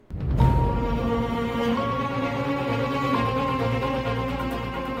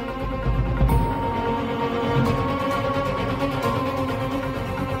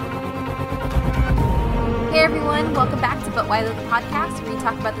Why Though, the podcast, where we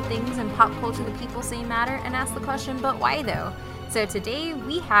talk about the things in pop culture that people say matter and ask the question, but why though? So today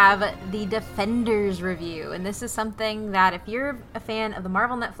we have the Defenders review, and this is something that if you're a fan of the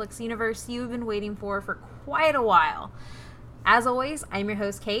Marvel Netflix universe, you've been waiting for quite a while. As always, I'm your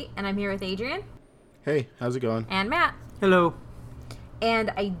host, Kate, and I'm here with Adrian. Hey, how's it going? And Matt. Hello.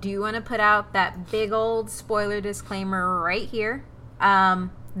 And I do want to put out that big old spoiler disclaimer right here.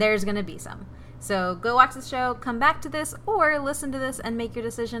 There's going to be some. So go watch the show, come back to this, or listen to this and make your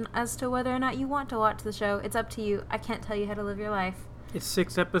decision as to whether or not you want to watch the show. It's up to you. I can't tell you how to live your life. It's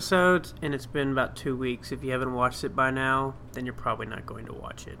 6 episodes, and it's been about 2 weeks. If you haven't watched it by now, then you're probably not going to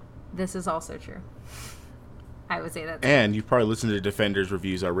watch it. This is also true. I would say that. And you've probably listened to Defenders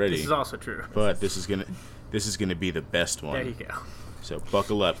reviews already. This is also true. But this is gonna be the best one. There you go. So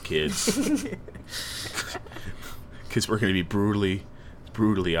buckle up, kids. Because we're gonna be brutally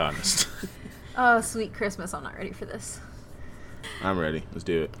honest. Oh, sweet Christmas. I'm not ready for this. I'm ready. Let's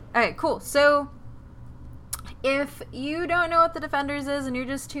do it. Alright, cool. So, if you don't know what The Defenders is and you're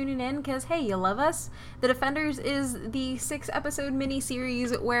just tuning in because, hey, you love us, The Defenders is the 6-episode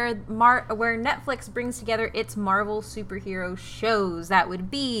miniseries where Netflix brings together its Marvel superhero shows. That would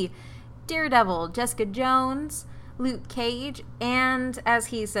be Daredevil, Jessica Jones, Luke Cage, and, as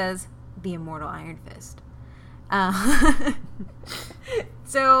he says, the immortal Iron Fist.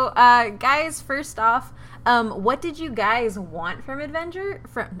 So, guys, first off, what did you guys want from did I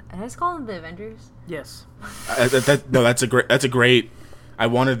just call them the Avengers? Yes. That's a great. I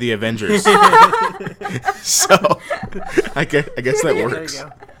wanted the Avengers. So I guess that works. There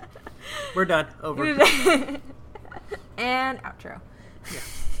you go. We're done. Over. And outro.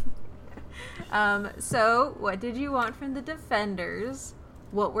 Yeah. So, what did you want from the Defenders?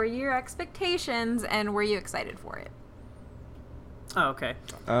 What were your expectations, and were you excited for it? Oh, okay.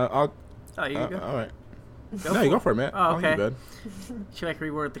 You go. All right. You go for it, Matt. Oh, okay. Bad. Should I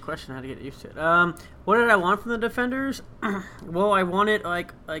reword the question? How to get used to it? What did I want from the Defenders? Well, I wanted, I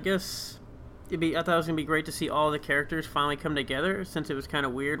thought it was gonna be great to see all the characters finally come together, since it was kind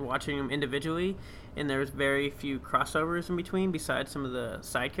of weird watching them individually, and there was very few crossovers in between besides some of the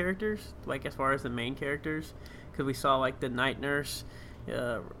side characters, like as far as the main characters, because we saw like the night nurse.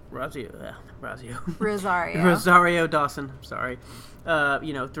 Rosario Dawson. Sorry.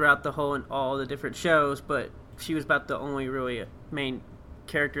 Throughout the whole and all the different shows, but she was about the only really main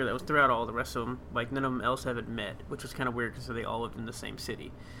character that was throughout all the rest of them. Like none of them else haven't met, which was kind of weird because they all lived in the same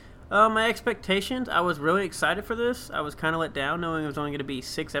city. My expectations, I was really excited for this. I was kind of let down knowing it was only going to be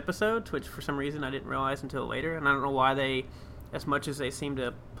 6 episodes, which for some reason I didn't realize until later, and I don't know why they, as much as they seemed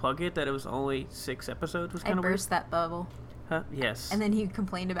to plug it, that it was only 6 episodes was kind of weird. I burst that bubble. Huh? Yes. And then you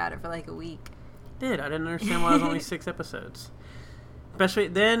complained about it for like a week. I didn't understand why it was only 6 episodes. Especially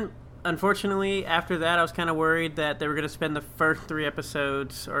then, unfortunately, after that, I was kind of worried that they were going to spend the first 3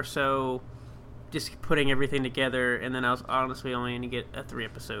 episodes or so just putting everything together, and then I was honestly only going to get a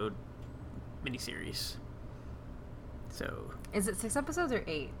 3-episode miniseries. So. Is it 6 episodes or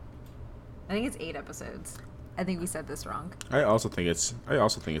 8? I think it's 8 episodes. I think we said this wrong. I also think it's 8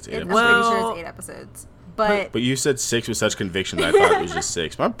 episodes. I'm pretty sure it's 8 episodes. But you said 6 with such conviction that I thought it was just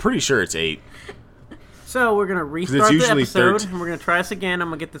 6. But I'm pretty sure it's 8. So we're going to restart the episode, and we're going to try this again. I'm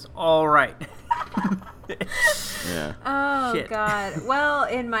going to get this all right. Yeah. Oh, Shit. God. Well,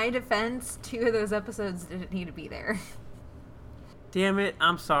 in my defense, 2 of those episodes didn't need to be there. Damn it.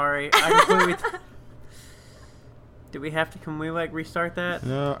 I'm sorry. I completely... Can we restart that?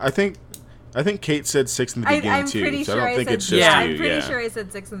 No, I think Kate said 6 in the beginning, I'm too. Pretty so sure I don't think it's just yeah. I'm pretty sure I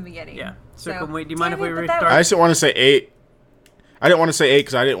said 6 in the beginning. Yeah. So do you Damn mind if we it, but restart? I just didn't want to say 8. I didn't want to say 8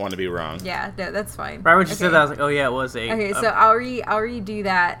 because I didn't want to be wrong. Yeah, no, that's fine. Right when you said that, I was like, oh yeah, it was 8. Okay, so I'll redo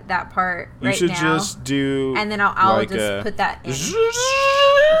that part right now. You should just do... And then I'll just put that in.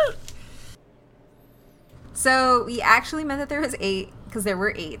 So we actually meant that there was 8 because there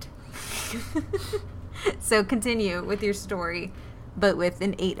were 8. So continue with your story, but with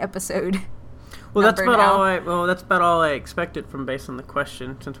an 8-episode. Well, that's about all I expected from based on the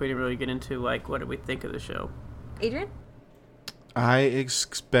question, since we didn't really get into what did we think of the show. Adrian? I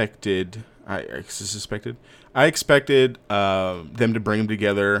expected them to bring them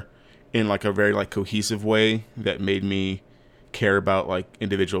together in a very cohesive way that made me care about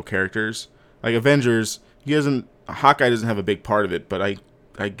individual characters. Like Avengers, Hawkeye doesn't have a big part of it, but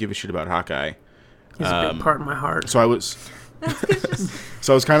I give a shit about Hawkeye. He's a big part in my heart. So I was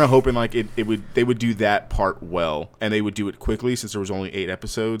So I was kind of hoping like they would do that part well, and they would do it quickly since there was only 8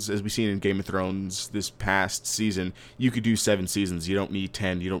 episodes. As we've seen in Game of Thrones this past season, you could do 7 seasons. You don't need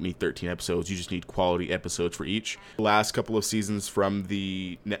 10. You don't need 13 episodes. You just need quality episodes for each. The last couple of seasons from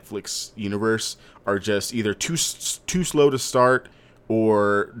the Netflix universe are just either too slow to start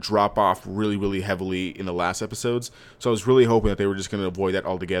or drop off really, really heavily in the last episodes. So I was really hoping that they were just going to avoid that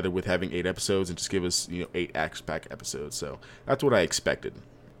altogether with having 8 episodes and just give us, 8 action-packed episodes. So that's what I expected.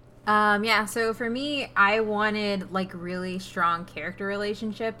 Yeah, so for me, I wanted, like, really strong character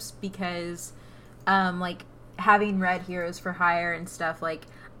relationships because, like, having read Heroes for Hire and stuff, like,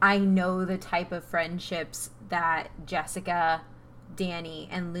 I know the type of friendships that Jessica, Danny,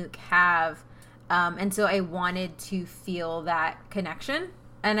 and Luke have. And so I wanted to feel that connection,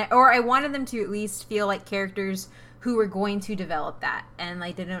 or I wanted them to at least feel like characters who were going to develop that. And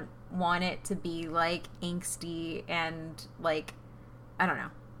I didn't want it to be like angsty and like, I don't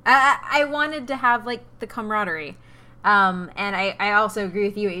know. I wanted to have like the camaraderie. And I also agree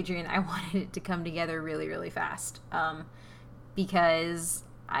with you, Adrian. I wanted it to come together really, really fast. Because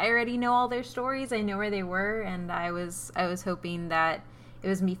I already know all their stories. I know where they were. And I was hoping that it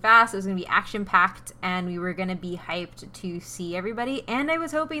was going to be fast, it was going to be action-packed, and we were going to be hyped to see everybody. And I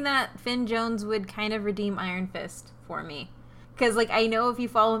was hoping that Finn Jones would kind of redeem Iron Fist for me. Because, like, I know if you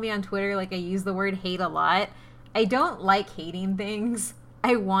follow me on Twitter, like, I use the word hate a lot. I don't like hating things.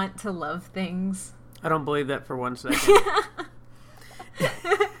 I want to love things. I don't believe that for 1 second.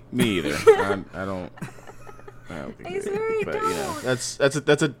 Me either. I don't think I swear I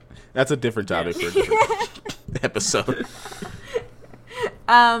don't. That's a different topic for a different episode.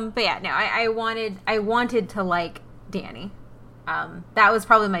 But yeah, no, I wanted to like Danny. That was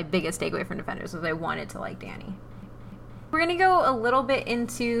probably my biggest takeaway from Defenders, was I wanted to like Danny. We're going to go a little bit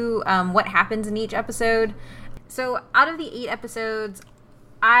into what happens in each episode. So out of the 8 episodes,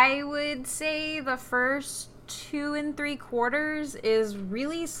 I would say the first 2 3/4 is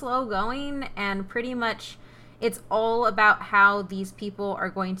really slow going, and pretty much it's all about how these people are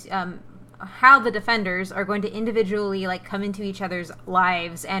going to how the Defenders are going to individually like come into each other's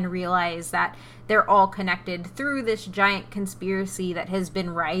lives and realize that they're all connected through this giant conspiracy that has been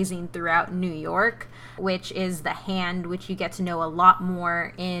rising throughout New York, which is the Hand, which you get to know a lot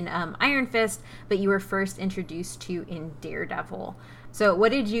more in Iron Fist, but you were first introduced to in Daredevil. So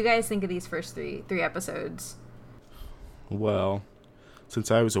what did you guys think of these first three episodes? Well, since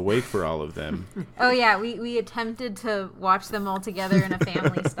I was awake for all of them. Oh yeah, we attempted to watch them all together in a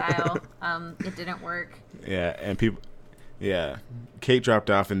family style. It didn't work. Yeah, and Kate dropped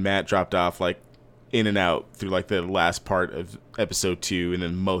off and Matt dropped off like in and out through like the last part of episode 2 and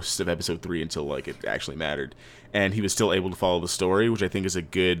then most of episode 3 until like it actually mattered. And he was still able to follow the story, which I think is a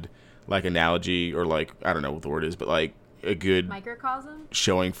good like analogy, or like, I don't know what the word is, but like a good microcosm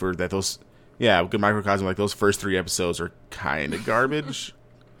showing for that those. Yeah, good microcosm. Like, those first 3 episodes are kind of garbage.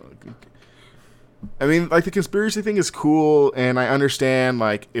 I mean, like, the conspiracy thing is cool, and I understand,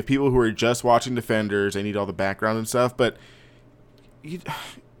 like, if people who are just watching Defenders, they need all the background and stuff, but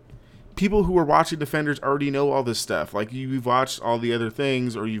people who are watching Defenders already know all this stuff. Like, you've watched all the other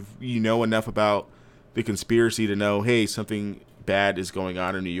things, or you know enough about the conspiracy to know, hey, something bad is going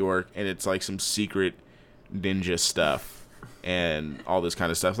on in New York, and it's, like, some secret ninja stuff. And all this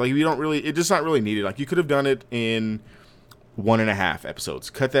kind of stuff. Like, it's just not really needed. Like, you could have done it in 1.5 episodes.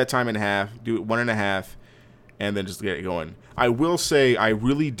 Cut that time in half, do it 1.5, and then just get it going. I will say, I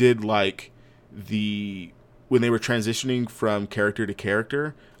really did like when they were transitioning from character to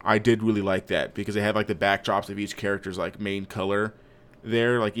character, I did really like that, because they had, like, the backdrops of each character's, like, main color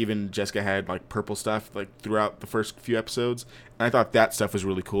there. Like, even Jessica had, like, purple stuff, like, throughout the first few episodes. And I thought that stuff was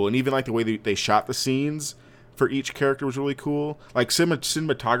really cool. And even, like, the way they shot the scenes for each character was really cool. Like,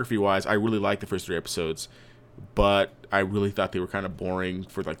 cinematography wise, I really liked the first 3 episodes, but I really thought they were kind of boring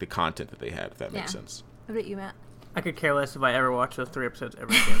for like the content that they had, if that makes sense. What about you, Matt? I could care less if I ever watched those 3 episodes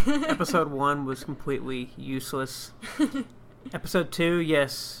ever again. Episode 1 was completely useless. Episode 2,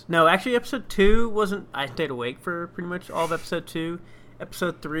 yes. No, actually episode 2 wasn't. I stayed awake for pretty much all of episode 2.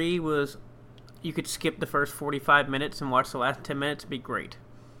 Episode 3 was, you could skip the first 45 minutes and watch the last 10 minutes, it'd be great.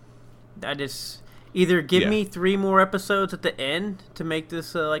 That is... Either give me 3 more episodes at the end to make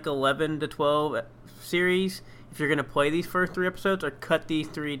this like 11 to 12 series, if you're going to play these first 3 episodes, or cut these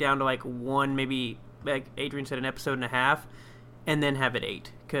 3 down to like 1, maybe, like Adrian said, an episode and a half, and then have it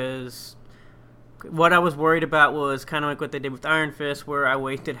 8. Because what I was worried about was kind of like what they did with Iron Fist, where I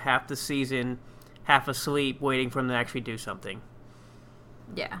wasted half the season half asleep waiting for them to actually do something.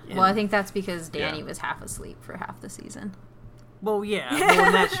 Yeah. Well, I think that's because Danny was half asleep for half the season. Well, yeah. Well,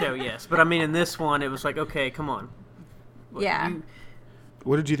 in that show, yes. But, I mean, in this one, it was like, okay, come on. Yeah.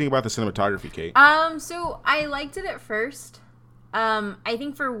 What did you think about the cinematography, Kate? So I liked it at first. I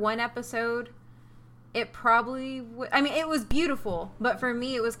think for one episode, it probably it was beautiful, but for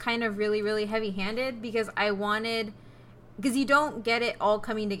me it was kind of really, really heavy-handed because you don't get it all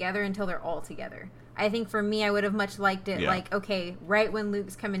coming together until they're all together. I think for me, I would have much liked it like, okay, right when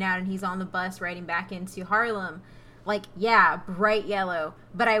Luke's coming out and he's on the bus riding back into Harlem, like, yeah, bright yellow,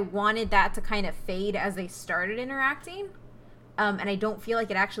 but I wanted that to kind of fade as they started interacting. And I don't feel like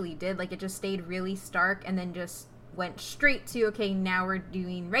it actually did. Like, it just stayed really stark and then just went straight to, okay, now we're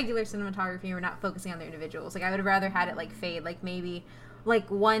doing regular cinematography and we're not focusing on the individuals. Like, I would have rather had it, like, fade. Like, maybe, like,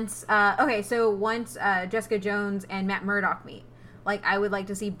 once Jessica Jones and Matt Murdock meet. Like, I would like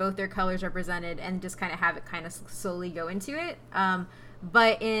to see both their colors represented and just kind of have it kind of slowly go into it.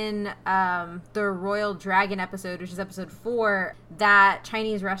 But in the Royal Dragon episode, which is episode 4, that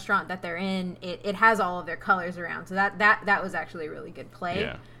Chinese restaurant that they're in, it has all of their colors around. So that was actually a really good play.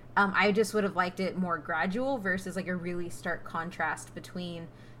 Yeah. I just would have liked it more gradual versus like a really stark contrast between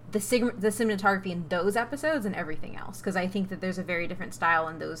the cinematography in those episodes and everything else. Because I think that there's a very different style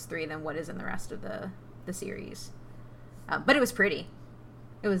in those 3 than what is in the rest of the series. But it was pretty.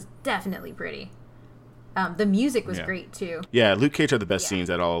 It was definitely pretty. The music was great too. Yeah, Luke Cage had the best scenes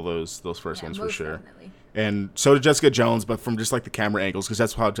at all of those first ones for sure. Definitely. And so did Jessica Jones, but from just like the camera angles, because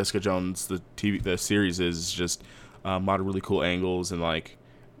that's how Jessica Jones the series is just a lot of really cool angles and like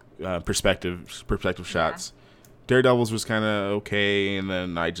perspective shots. Daredevil's was kind of okay, and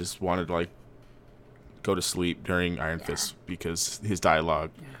then I just wanted to like go to sleep during Iron Fist because his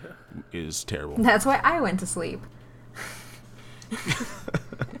dialogue is terrible. That's why I went to sleep.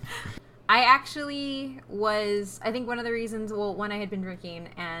 I actually I think one of the reasons, well, one, I had been drinking,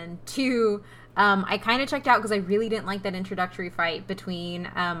 and 2, I kind of checked out because I really didn't like that introductory fight between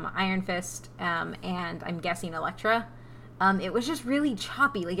Iron Fist and I'm guessing Elektra. It was just really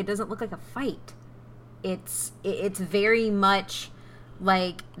choppy. Like, it doesn't look like a fight. It's very much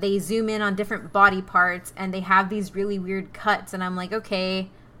like they zoom in on different body parts and they have these really weird cuts, and I'm like, okay,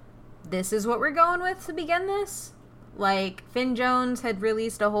 this is what we're going with to begin this? Like, Finn Jones had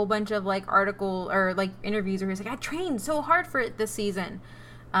released a whole bunch of, like, article or, like, interviews where he's like, I trained so hard for it this season.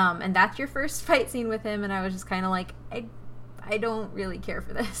 And that's your first fight scene with him, and I was just kind of like, I don't really care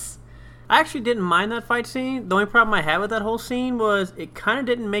for this. I actually didn't mind that fight scene. The only problem I had with that whole scene was it kind of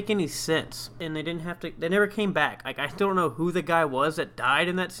didn't make any sense, and they never came back. Like, I still don't know who the guy was that died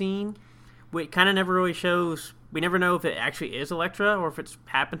in that scene. It kind of never really shows. We never know if it actually is Elektra or if it's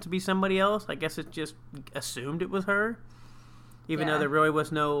happened to be somebody else. I guess it just assumed it was her, even though there really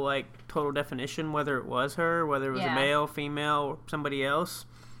was no like total definition whether it was her, whether it was a male, female, or somebody else.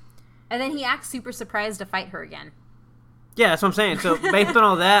 And then he acts super surprised to fight her again. Yeah, that's what I'm saying. So based on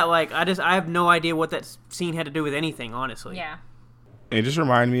all that, like I have no idea what that scene had to do with anything, honestly. Yeah. It just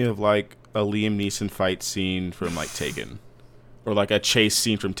reminded me of like a Liam Neeson fight scene from like Taken. Or like a chase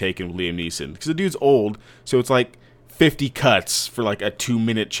scene from Taken with Liam Neeson. Because the dude's old, so it's like 50 cuts for like a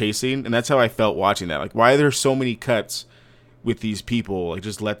 2-minute chase scene. And that's how I felt watching that. Like, why are there so many cuts with these people? Like,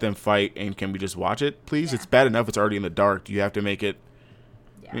 just let them fight and can we just watch it, please? Yeah. It's bad enough it's already in the dark. Do you have to make it...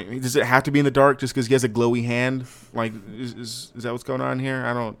 Yeah. Does it have to be in the dark just because he has a glowy hand? Like, is that what's going on here?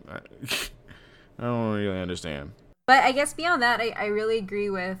 I don't really understand. But I guess beyond that, I really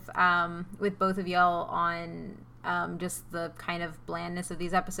agree with both of y'all on... just the kind of blandness of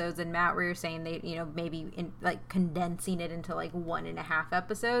these episodes. And Matt, where you're saying they, maybe like condensing it into like 1.5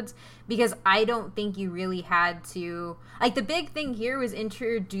 episodes, because I don't think you really had to, like, the big thing here was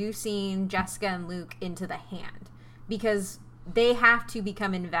introducing Jessica and Luke into the Hand, because they have to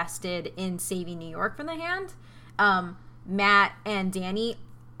become invested in saving New York from the Hand. Matt and Danny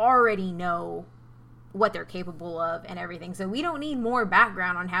already know what they're capable of and everything, so we don't need more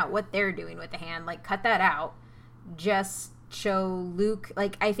background on what they're doing with the Hand. Like, cut that out. Just show Luke,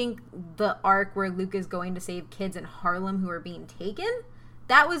 like, I think the arc where Luke is going to save kids in Harlem who are being taken,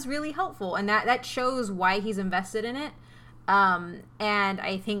 that was really helpful, and that shows why he's invested in it. And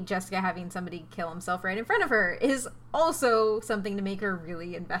I think Jessica having somebody kill himself right in front of her is also something to make her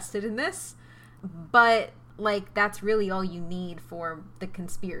really invested in this. But, like, that's really all you need for the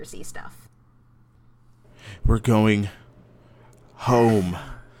conspiracy stuff. We're going home.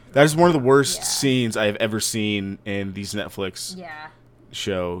 That is one of the worst scenes I have ever seen in these Netflix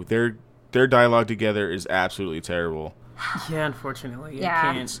show. Their dialogue together is absolutely terrible. Yeah, unfortunately.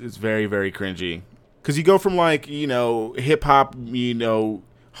 Yeah. It's very, very cringy. Because you go from, like, hip-hop,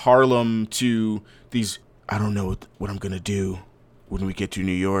 Harlem to these, I don't know what I'm going to do when we get to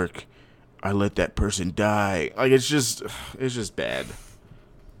New York. I let that person die. Like, it's just bad.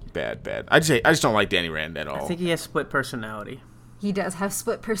 bad. I just don't like Danny Rand at all. I think he has split personality. He does have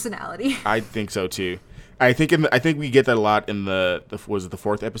split personality. I think so too. I think we get that a lot in the was it the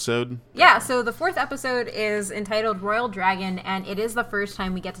 4th episode? Yeah, so the 4th episode is entitled Royal Dragon, and it is the first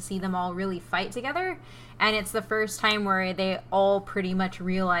time we get to see them all really fight together, and it's the first time where they all pretty much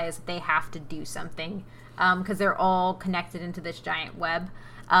realize that they have to do something, because they're all connected into this giant web.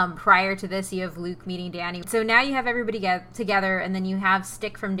 Prior to this, you have Luke meeting Danny. So now you have everybody get together, and then you have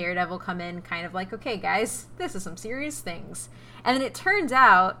Stick from Daredevil come in, kind of like, okay, guys, this is some serious things. And then it turns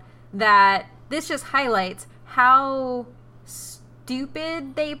out that this just highlights how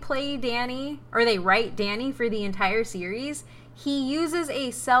stupid they play Danny, or they write Danny for the entire series. He uses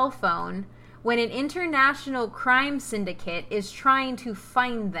a cell phone when an international crime syndicate is trying to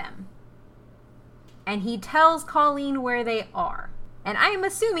find them. And he tells Colleen where they are. And I am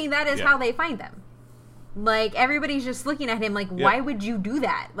assuming that is how they find them. Like, everybody's just looking at him like, why would you do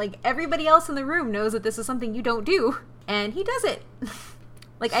that? Like, everybody else in the room knows that this is something you don't do. And he does it.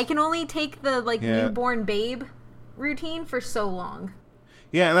 Like, I can only take the, newborn babe routine for so long.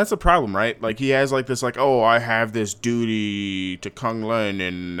 Yeah, and that's the problem, right? Like, he has, like, this, like, oh, I have this duty to Kung Lin,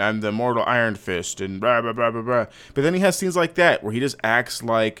 and I'm the immortal Iron Fist, and blah, blah, blah, blah, blah. But then he has scenes like that, where he just acts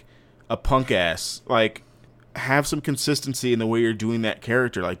like a punk ass. Like, have some consistency in the way you're doing that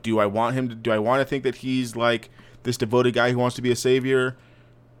character. Like, do I want to think that he's, like, this devoted guy who wants to be a savior,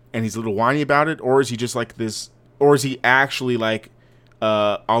 and he's a little whiny about it? Or is he just, like, this, or is he actually, like,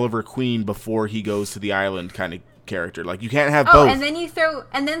 Oliver Queen before he goes to the island kind of character? Like, you can't have both. And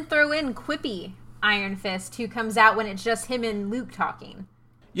then throw in quippy Iron Fist, who comes out when it's just him and Luke talking.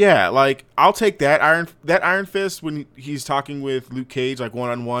 Yeah, like, I'll take that Iron Fist when he's talking with Luke Cage, like,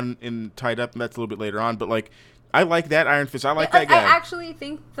 one-on-one and tied up, and that's a little bit later on. But, like, I like that Iron Fist. I like that guy. I actually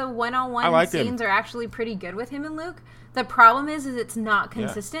think the one-on-one scenes are actually pretty good with him and Luke. The problem is it's not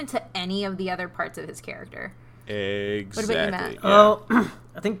consistent to any of the other parts of his character. Exactly. What about you, Matt? Yeah. Oh,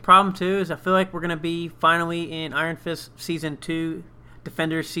 I think problem 2 is I feel like we're going to be finally in Iron Fist Season 2,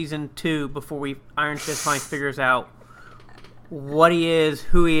 Defenders Season 2, before Iron Fist finally figures out what he is,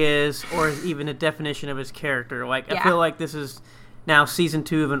 who he is, or even the definition of his character. Like, I feel like this is now Season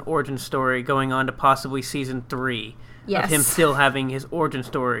 2 of an origin story going on to possibly Season 3 of him still having his origin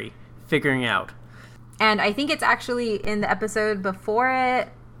story figuring out. And I think it's actually in the episode before it,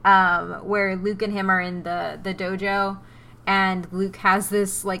 where Luke and him are in the dojo, and Luke has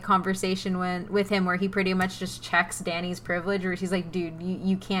this, like, conversation with him where he pretty much just checks Danny's privilege, where she's like, dude,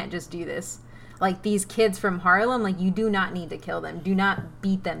 you can't just do this. Like, these kids from Harlem, like, you do not need to kill them. Do not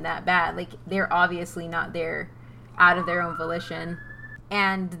beat them that bad. Like, they're obviously not there out of their own volition.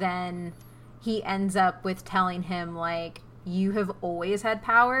 And then he ends up with telling him, like, you have always had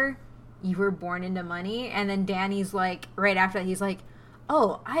power. You were born into money. And then Danny's like, right after that, he's like,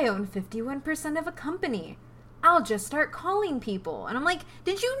 oh, I own 51% of a company. I'll just start calling people. And I'm like,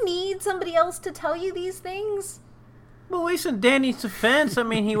 did you need somebody else to tell you these things? Well, at least in Danny's defense, I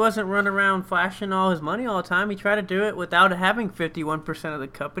mean, he wasn't running around flashing all his money all the time. He tried to do it without having 51% of the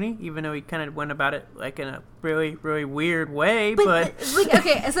company, even though he kind of went about it, like, in a really, really weird way. But like,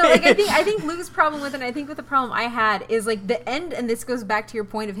 okay, so, like, I think Luke's problem with it, and I think with the problem I had, is, like, the end, and this goes back to your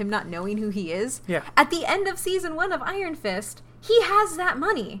point of him not knowing who he is. Yeah. At the end of Season 1 of Iron Fist, he has that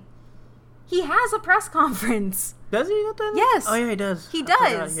money. He has a press conference. Does he get that? Yes. Oh, yeah, he does. He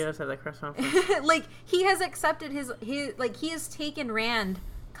does. He does have that press conference. Like, he has accepted his like, he has taken Rand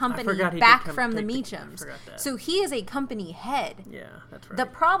company back from the Meachams. So he is a company head. Yeah, that's right. The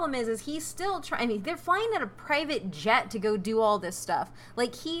problem is he's still trying. I mean, they're flying at a private jet to go do all this stuff.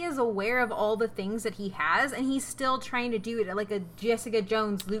 Like, he is aware of all the things that he has, and he's still trying to do it at, like, a Jessica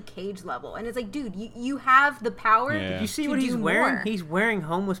Jones, Luke Cage level. And it's like, dude, you have the power. Yeah. Did you see what he's wearing? More. He's wearing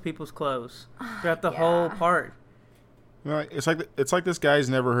homeless people's clothes throughout the whole part. Well, it's like this guy's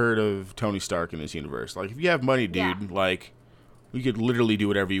never heard of Tony Stark in this universe. Like, if you have money, dude, like, you could literally do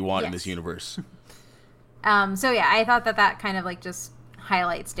whatever you want in this universe. So yeah, I thought that kind of, like, just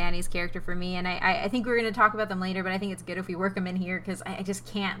highlights Danny's character for me, and I think we're going to talk about them later, but I think it's good if we work them in here, because I just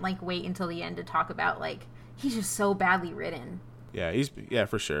can't, like, wait until the end to talk about, like, he's just so badly written. Yeah,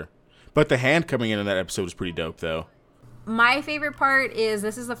 for sure. But the hand coming in that episode is pretty dope, though. My favorite part is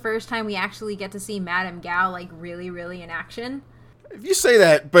this is the first time we actually get to see Madame Gao, like, really, really in action. If you say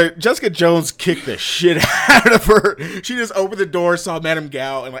that, but Jessica Jones kicked the shit out of her. She just opened the door, saw Madame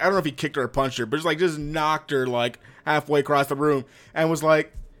Gao, and, like, I don't know if he kicked her or punched her, but just knocked her, like, halfway across the room, and was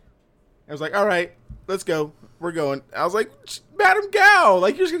like, all right, let's go. We're going. I was like, Madame Gao,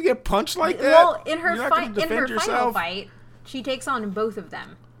 like, you're just gonna get punched like that? Well, in her final fight, she takes on both of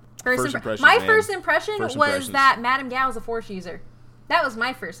them. My first impression was that Madame Gao is a Force user. That was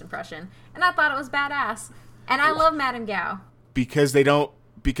my first impression, and I thought it was badass. And I love Madame Gao. Because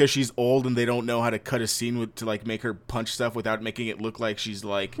she's old and they don't know how to cut a scene to like make her punch stuff without making it look like she's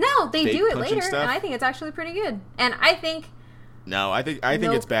like No, they fake do it punching later, stuff. and I think it's actually pretty good. And I think No, I think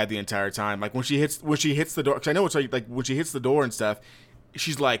it's bad the entire time. Like when she hits the door, because I know it's like when she hits the door and stuff,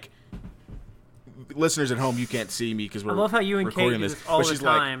 she's like, listeners at home, you can't see me because we're I love how you and Kate do this this all the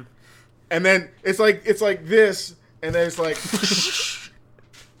time. Like, and then it's like this, and then it's like,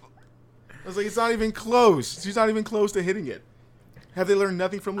 I was like, it's not even close. She's not even close to hitting it. Have they learned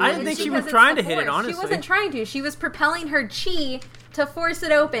nothing from? I didn't think she was trying to hit it. Honestly, she wasn't trying to. She was propelling her chi to force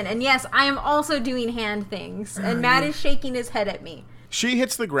it open. And yes, I am also doing hand things. And Matt is shaking his head at me. She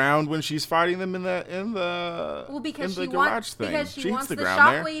hits the ground when she's fighting them in the garage thing. Because she wants hits the the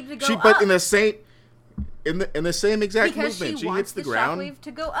ground shockwave there. to go up. But in the same exact because movement, she she hits the ground. Shockwave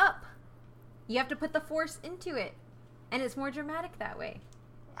to go up. You have to put the force into it, and it's more dramatic that way.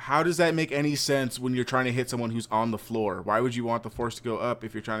 How does that make any sense when you're trying to hit someone who's on the floor? Why would you want the force to go up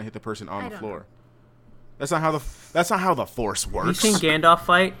if you're trying to hit the person on the floor? Know. That's not how the force works. You seen Gandalf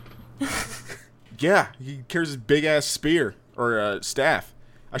fight? Yeah, he carries his big ass spear or staff.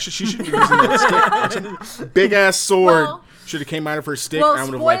 She should be using that stick. Big ass sword. Should have came out of her stick. Well, I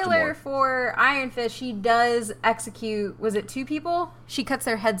would have liked it more. spoiler for Iron Fist, she does execute. Was it 2 people? She cuts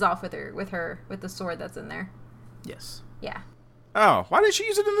their heads off with the sword that's in there. Yes. Yeah. Oh, why didn't she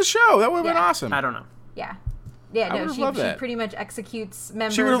use it in the show? That would have been awesome. I don't know. Yeah. Yeah, no, she pretty much executes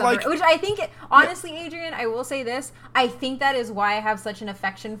members of her. Which I think, honestly, Adrian, I will say this. I think that is why I have such an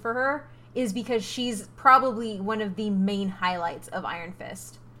affection for her, is because she's probably one of the main highlights of Iron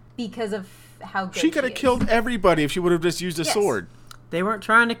Fist. Because of how good she could have killed everybody if she would have just used a sword. They weren't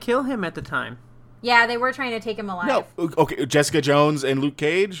trying to kill him at the time. Yeah, they were trying to take him alive. No, okay, Jessica Jones and Luke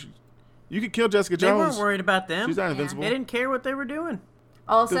Cage. You could kill Jessica Jones. They weren't worried about them. She's not invincible. They didn't care what they were doing.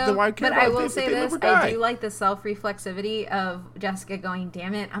 Also, but I will say this, I do like the self-reflexivity of Jessica going,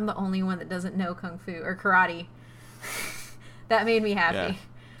 damn it, I'm the only one that doesn't know Kung Fu or karate. That made me happy.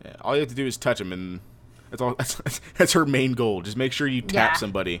 Yeah. All you have to do is touch him, and that's her main goal. Just make sure you tap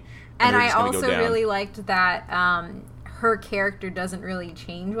somebody. And I also really liked that her character doesn't really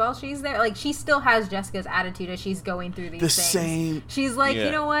change while she's there. Like, she still has Jessica's attitude as she's going through these things. Same. She's like, you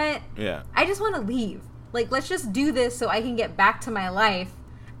know what? Yeah. I just want to leave. Like, let's just do this so I can get back to my life.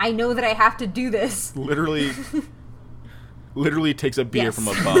 I know that I have to do this. Literally takes a beer from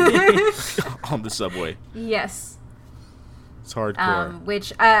a bum on the subway. Yes. It's hardcore.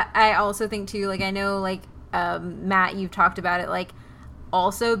 Which I also think, too, like, I know, like, Matt, you've talked about it, like,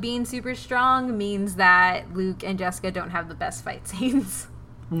 also being super strong means that Luke and Jessica don't have the best fight scenes.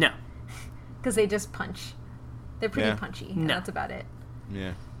 No. Because they just punch. They're pretty punchy. And that's about it.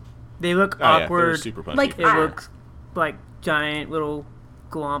 Yeah. They look awkward. They're super punchy. Like, it looks like giant little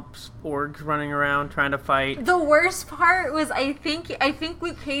glumps orgs running around trying to fight. The worst part was I think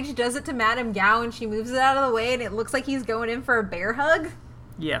Luke Cage does it to Madame Gao and she moves it out of the way and it looks like he's going in for a bear hug.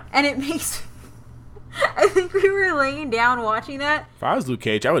 Yeah. And it makes... I think we were laying down watching that. If I was Luke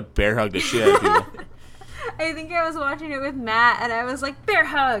Cage, I would bear hug the shit out of people. I think I was watching it with Matt and I was like, bear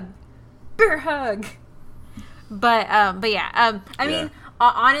hug. Bear hug. But yeah. I mean...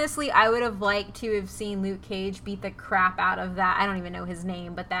 honestly, I would have liked to have seen Luke Cage beat the crap out of that. I don't even know his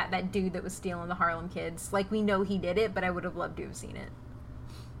name, but that dude that was stealing the Harlem Kids. Like, we know he did it, but I would have loved to have seen it.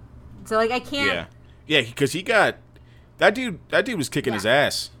 So, like, I can't... Yeah, because he got... That dude was kicking his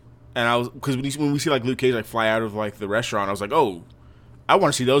ass. And I was... Because when we see, like, Luke Cage, like, fly out of, like, the restaurant, I was like, oh... I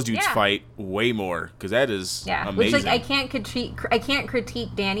want to see those dudes fight way more, because that is amazing. Which, like, I can't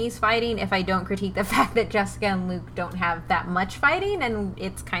critique Danny's fighting if I don't critique the fact that Jessica and Luke don't have that much fighting, and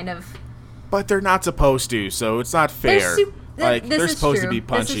it's kind of... But they're not supposed to, so it's not fair. They're supposed to be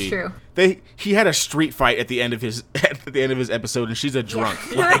punchy. This is true. He had a street fight at the end of his episode, and she's a drunk.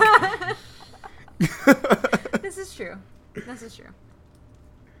 Yeah. This is true.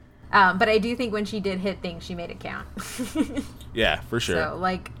 But I do think when she did hit things, she made it count. Yeah, for sure. So,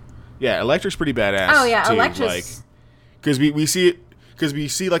 like... Yeah, Electric's pretty badass, oh, yeah, too. Electric's... Because we see it... Because we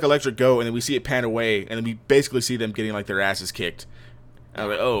see, like, Electric go, and then we see it pan away, and then we basically see them getting, like, their asses kicked. And I'm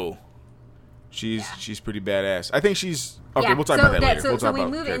like, oh... She's pretty badass. I think she's... Okay, we'll talk about that later. So we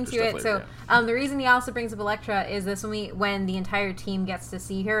move into it. Later, the reason he also brings up Elektra is this when the entire team gets to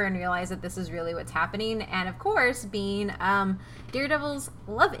see her and realize that this is really what's happening. And, of course, being Daredevil's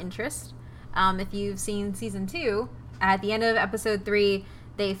love interest, if you've seen Season 2, at the end of Episode 3,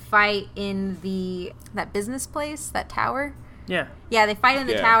 they fight in that business place, that tower. Yeah. Yeah, they fight in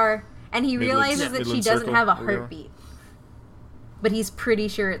the tower, and he realizes that she doesn't have a heartbeat. But he's pretty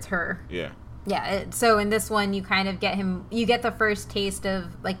sure it's her. Yeah. Yeah, so in this one, you kind of you get the first taste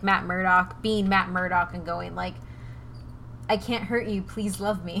of, like, Matt Murdock being Matt Murdock and going, like, I can't hurt you, please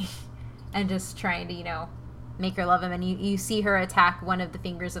love me. And just trying to, make her love him. And you see her attack one of the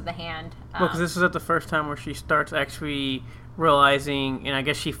fingers of the hand. Well, because this is at the first time where she starts actually realizing, and I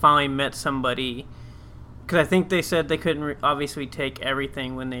guess she finally met somebody, because I think they said they couldn't obviously take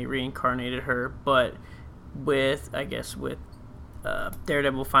everything when they reincarnated her, but with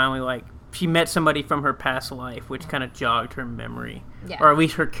Daredevil finally, like, she met somebody from her past life, which kind of jogged her memory, or at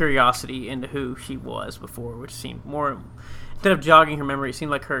least her curiosity into who she was before, which seemed more, instead of jogging her memory, it seemed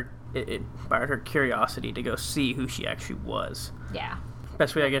like it inspired her curiosity to go see who she actually was. Yeah.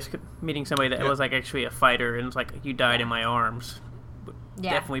 Especially, I guess, meeting somebody that was, like, actually a fighter, and it's like, you died in my arms. Would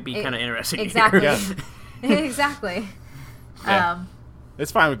definitely be kind of interesting. Exactly. To hear. Exactly. Yeah.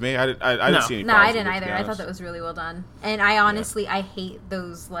 It's fine with me. I didn't see any problems. No, I didn't with it, either. I thought that was really well done. And I honestly, I hate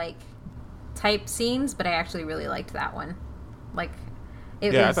those, like, type scenes, but I actually really liked that one. Like,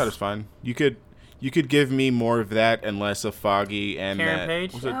 I thought it was fine. You could give me more of that and less of Foggy and Karen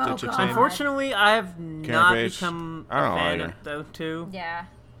Page. Was it the chick's God. name? Unfortunately, I have not Page. become a I don't know fan either. of those two. Yeah.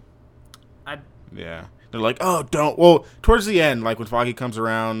 Yeah. They're like, oh, don't. Well, towards the end, like when Foggy comes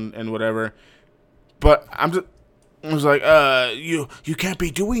around and whatever. But I was like, you can't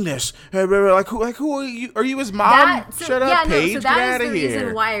be doing this. Like who are you? Are you his mom? Shut up, Paige. So Get that out is of the here.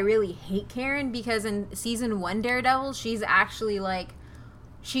 reason why I really hate Karen, because in season 1 Daredevil, she's actually like,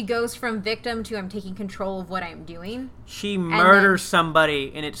 she goes from victim to I'm taking control of what I'm doing. She murders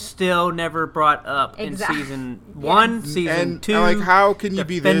somebody, and it's still never brought up in season 1, season 2. And, like, how can you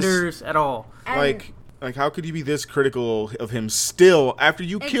be this Defenders at all? Like, how could you be this critical of him still after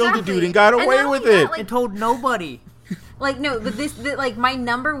you killed a dude and got away with it? And told nobody. Like, no, like, my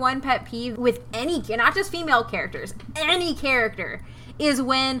number one pet peeve with any, not just female characters, any character, is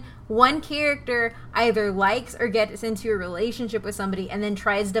when one character either likes or gets into a relationship with somebody and then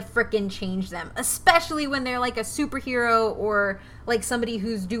tries to frickin' change them. Especially when they're, like, a superhero or, like, somebody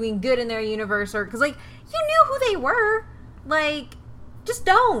who's doing good in their universe. Or, because, like, you knew who they were. Like, just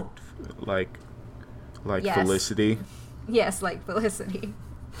don't. Like Yes. Felicity. Yes, like Felicity.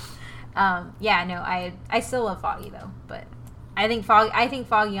 I still love Foggy though, but I think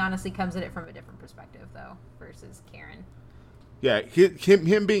Foggy honestly comes at it from a different perspective though versus Karen. Yeah,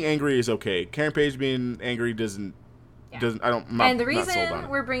 him being angry is okay. Karen Page being angry doesn't. And the reason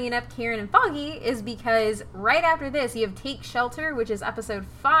we're bringing up Karen and Foggy is because right after this you have Take Shelter, which is episode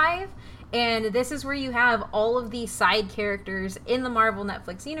 5. And this is where you have all of these side characters in the Marvel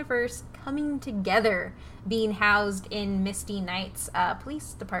Netflix universe coming together, being housed in Misty Knight's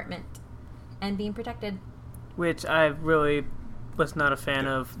police department and being protected. Which I really was not a fan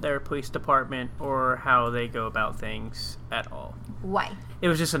of their police department or how they go about things at all. Why? It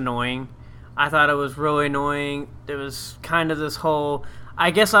was just annoying. I thought it was really annoying. There was kind of this whole...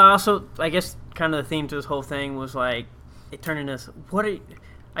 I guess kind of the theme to this whole thing was like, it turned into this,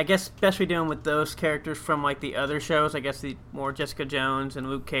 I guess especially dealing with those characters from like the other shows, I guess the more Jessica Jones and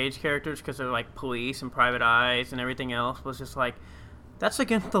Luke Cage characters, because they're like police and private eyes and everything else, was just like, that's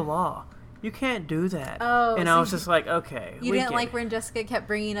against the law. You can't do that. Oh, and I was just like, okay. You didn't like when Jessica kept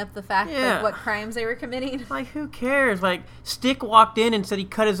bringing up the fact of what crimes they were committing? Like, who cares? Like, Stick walked in and said he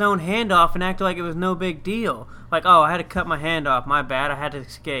cut his own hand off and acted like it was no big deal. Like, oh, I had to cut my hand off. My bad. I had to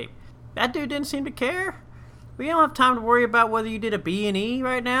escape. That dude didn't seem to care. We don't have time to worry about whether you did a B&E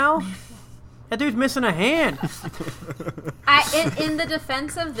right now. That dude's missing a hand. In the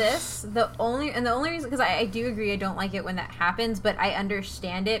defense of this, the only reason, because I do agree I don't like it when that happens, but I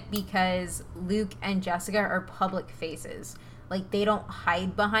understand it because Luke and Jessica are public faces. Like, they don't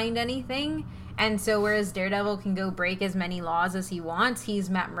hide behind anything. And so whereas Daredevil can go break as many laws as he wants, he's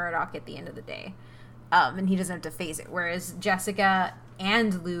Matt Murdock at the end of the day. And he doesn't have to face it. Whereas Jessica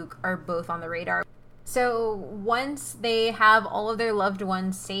and Luke are both on the radar. So once they have all of their loved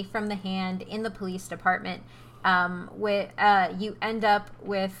ones safe from the hand in the police department, you end up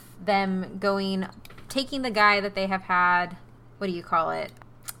with them taking the guy that they have had, what do you call it?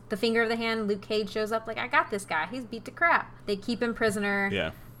 The finger of the hand. Luke Cage shows up like, I got this guy. He's beat to crap. They keep him prisoner.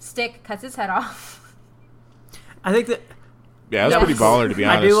 Yeah. Stick cuts his head off. I think that... Yeah, that's pretty baller, to be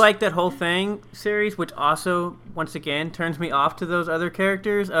honest. I do like that whole thing series, which also, once again, turns me off to those other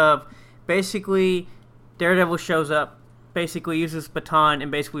characters of... Basically, Daredevil shows up, basically uses baton,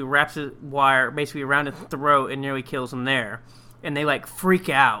 and basically wraps his wire basically around his throat and nearly kills him there. And they, like, freak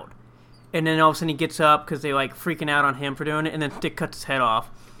out. And then all of a sudden he gets up because they, like, freaking out on him for doing it, and then Stick cuts his head off.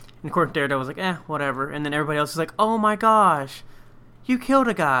 And of course Daredevil's like, whatever. And then everybody else is like, oh my gosh, you killed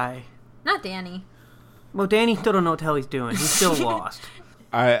a guy. Not Danny. Well, Danny still don't know what the hell he's doing. He's still lost.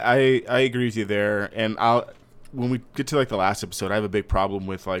 I agree with you there, and when we get to like the last episode, I have a big problem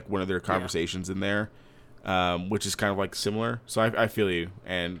with like one of their conversations in there, which is kind of like similar. So I feel you,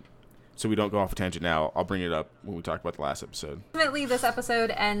 and so we don't go off a tangent now. I'll bring it up when we talk about the last episode. Ultimately, this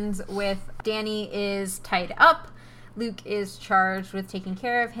episode ends with Danny is tied up. Luke is charged with taking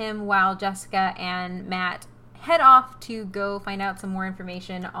care of him, while Jessica and Matt head off to go find out some more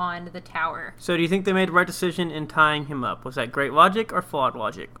information on the tower. So do you think they made the right decision in tying him up? Was that great logic or flawed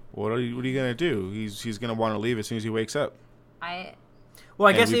logic? What are you gonna do? He's gonna want to leave as soon as he wakes up. Well,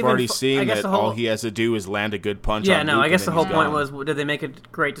 I guess we've already seen that all he has to do is land a good punch. Yeah, on no, Luke, I guess the whole point gone. was, did they make a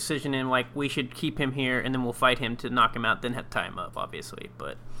great decision in like we should keep him here and then we'll fight him to knock him out, then have to tie him up, obviously.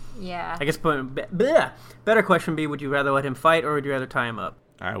 But yeah, I guess better question be: would you rather let him fight or would you rather tie him up?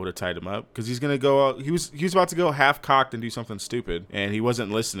 I would have tied him up because he's gonna go out. He was about to go half cocked and do something stupid, and he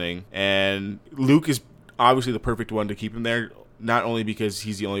wasn't listening. And Luke is obviously the perfect one to keep him there, not only because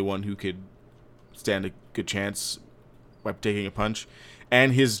he's the only one who could stand a good chance by taking a punch,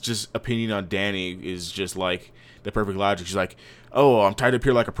 and his just opinion on Danny is just like the perfect logic. She's like, "Oh, I'm tied up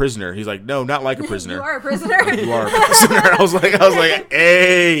here like a prisoner." He's like, "No, not like a prisoner. You are a prisoner. You are a prisoner." I was like,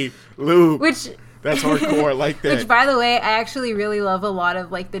 "Hey, Luke." That's hardcore. I like that. Which, by the way, I actually really love a lot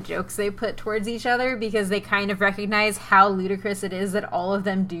of like the jokes they put towards each other because they kind of recognize how ludicrous it is that all of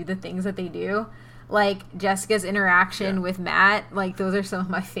them do the things that they do. Like Jessica's interaction with Matt, like those are some of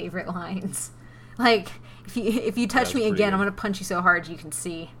my favorite lines. Like, if you touch me again, I'm gonna punch you so hard you can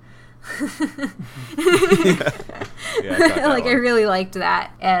see. I really liked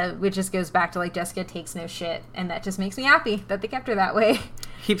that, which just goes back to like Jessica takes no shit, and that just makes me happy that they kept her that way.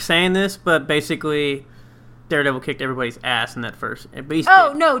 Keep saying this, but basically Daredevil kicked everybody's ass in that first.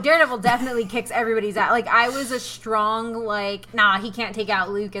 No, Daredevil definitely kicks everybody's ass. Like I was a strong like, nah, he can't take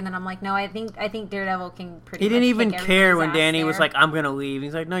out Luke, and then I'm like, no, I think Daredevil can pretty. He didn't much even kick care when everybody's Danny ass was there. like, "I'm gonna leave."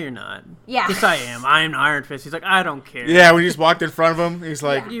 He's like, "No, you're not." Yeah. Yes, I am. I am Iron Fist. He's like, "I don't care." Yeah, when he just walked in front of him, he's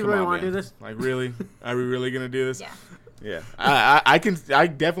like, You "Come really on, want to man. do this? Like, really? Are we really gonna do this?" Yeah. Yeah, I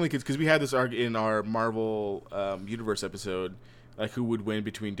definitely could, because we had this argument in our Marvel Universe episode, like who would win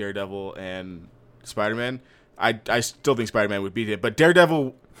between Daredevil and Spider-Man. I still think Spider-Man would beat him, but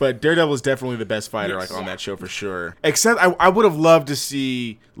Daredevil is definitely the best fighter on that show for sure. Except I would have loved to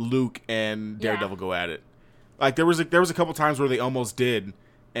see Luke and Daredevil go at it. Like there was a couple times where they almost did,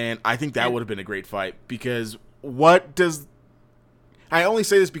 and I think that would have been a great fight because I only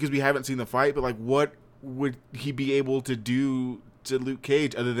say this because we haven't seen the fight, but like what would he be able to do to Luke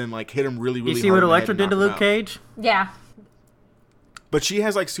Cage other than like hit him really, really hard? You see what in the head Elektra and did to knock him Luke out? Cage? Yeah. But she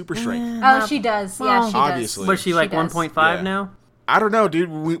has like super strength. Oh, she does. Yeah, she obviously. does. Was she like She does. 1.5 now? I don't know, dude.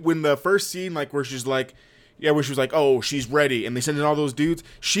 When the first scene, like where she's like, where she was like, "Oh, she's ready," and they send in all those dudes.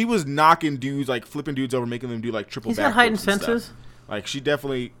 She was knocking dudes, like flipping dudes over, making them do like triple. He's got heightened backflips and senses. stuff. Like she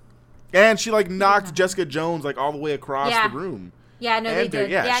definitely, and she like knocked Jessica Jones like all the way across the room. Yeah, no, they And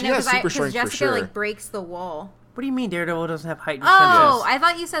did. yeah, she has super strength for Jessica sure. like breaks the wall. What do you mean Daredevil doesn't have heightened Oh, senses? I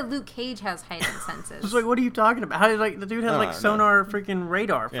thought you said Luke Cage has heightened senses. I was like, what are you talking about? How like the dude has like sonar freaking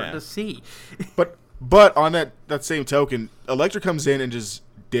radar to see. But on that same token, Elektra comes in and just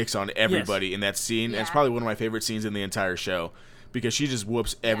dicks on everybody in that scene. Yeah. And it's probably one of my favorite scenes in the entire show because she just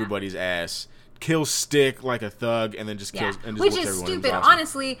whoops everybody's ass, kills Stick like a thug, and then just kills and just Which whoops is everyone. stupid. Awesome.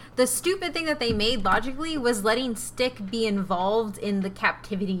 Honestly, the stupid thing that they made logically was letting Stick be involved in the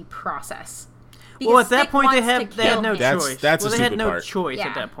captivity process. Well, at Because that Stick point they wants to had kill no him. choice. That's well, the they had stupid no part. choice Yeah.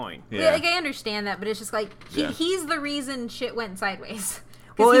 at that point. Yeah. Like I understand that, but it's just like he's the reason shit went sideways.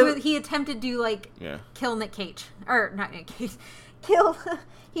 Well, Because he attempted to like kill Nick Cage or not Nick Cage,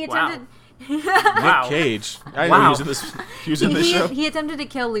 he attempted. Wow. Nick Cage. I didn't know he was in this show. He attempted to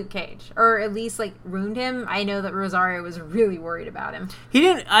kill Luke Cage, or at least like ruined him. I know that Rosario was really worried about him. He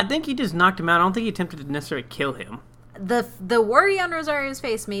didn't. I think he just knocked him out. I don't think he attempted to necessarily kill him. The worry on Rosario's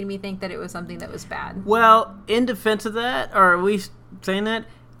face made me think that it was something that was bad. Well, in defense of that, or at least saying that,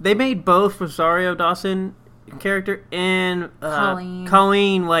 they made both Rosario Dawson character and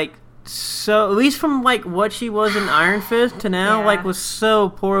Colleen like so. At least from like what she was in Iron Fist to now, like was so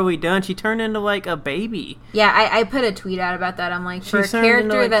poorly done. She turned into like a baby. Yeah, I put a tweet out about that. I'm like, for a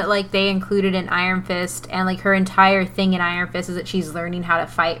character that like they included in Iron Fist, and like her entire thing in Iron Fist is that she's learning how to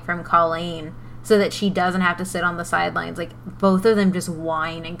fight from Colleen, so that she doesn't have to sit on the sidelines. Like, both of them just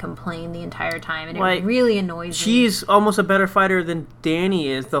whine and complain the entire time, and it really annoys me. She's almost a better fighter than Danny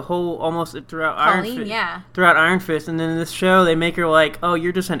is, almost throughout Iron Fist. Throughout Iron Fist, and then in this show, they make her like, oh,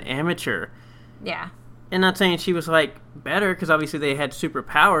 you're just an amateur. Yeah. And not saying she was, like, better, because obviously they had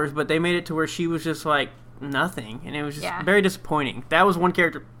superpowers, but they made it to where she was just, like, nothing, and it was just very disappointing. That was one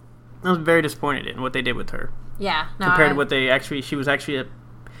character I was very disappointed in what they did with her. Yeah. No, compared to what she was actually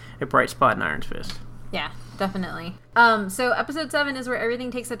a bright spot in Iron's Fist. Yeah, definitely. So episode 7 is where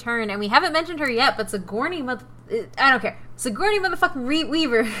everything takes a turn, and we haven't mentioned her yet, but Sigourney I don't care. Sigourney motherfucking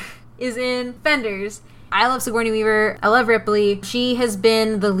Weaver is in Fenders. I love Sigourney Weaver. I love Ripley. She has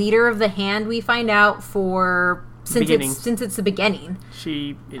been the leader of the Hand, we find out, since it's the beginning.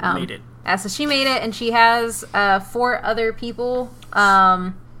 She made it. So she made it, and she has 4 other people.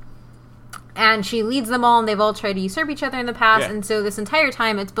 And she leads them all, and they've all tried to usurp each other in the past. Yeah. And so this entire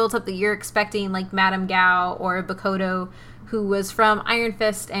time, it's built up that you're expecting, like, Madame Gao or Bakoto, who was from Iron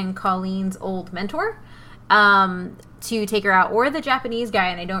Fist and Colleen's old mentor, to take her out. Or the Japanese guy,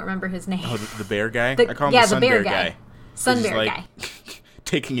 and I don't remember his name. Oh, the bear guy? I call him the sun bear guy. Sun bear guy.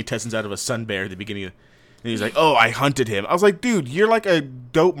 Taking intestines out of a sun bear at the beginning of... And he's like, oh, I hunted him. I was like, dude, you're like a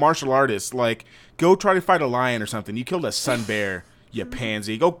dope martial artist. Like, go try to fight a lion or something. You killed a sun bear. You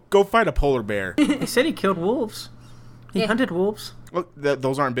pansy. Go fight a polar bear. He said he killed wolves. He hunted wolves. Look,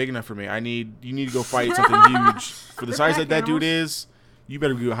 those aren't big enough for me. You need to go fight something huge. For the size that dude is, you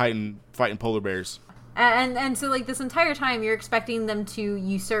better go fighting polar bears. And so, like, this entire time, you're expecting them to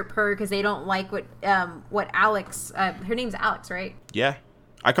usurp her because they don't like what Alex... her name's Alex, right? Yeah.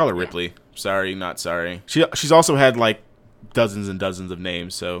 I call her Ripley. Yeah. Sorry, not sorry. She's also had, like, dozens and dozens of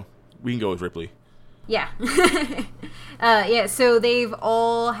names, so we can go with Ripley. Yeah. So they've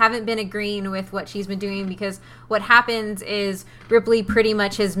all haven't been agreeing with what she's been doing because what happens is Ripley pretty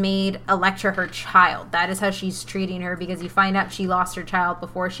much has made Elektra her child. That is how she's treating her because you find out she lost her child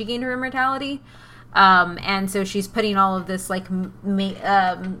before she gained her immortality. And so she's putting all of this like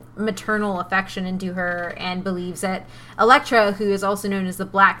maternal affection into her and believes that Elektra, who is also known as the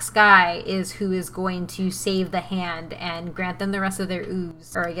Black Sky, is who is going to save the Hand and grant them the rest of their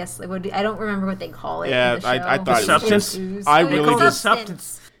ooze. Or I guess I don't remember what they call it. Yeah, in the show. I thought substance. Ooze. I really call just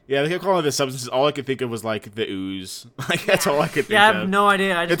substance. Yeah, they kept calling it the substances. All I could think of was like the ooze. Like that's all I could think of. Yeah, I have no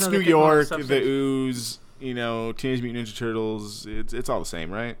idea. I just it's know New York, the ooze. You know, Teenage Mutant Ninja Turtles, it's all the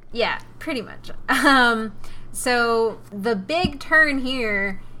same, right? Yeah, pretty much. So the big turn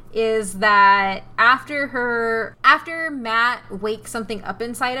here is that after Matt wakes something up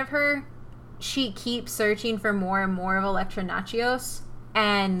inside of her, she keeps searching for more and more of Elektra Natchios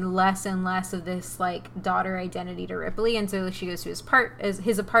and less of this like daughter identity to Ripley. And so she goes to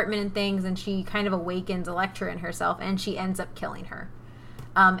his apartment and things, and she kind of awakens Elektra in herself, and she ends up killing her.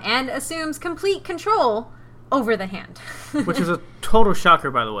 And assumes complete control over the Hand. Which is a total shocker,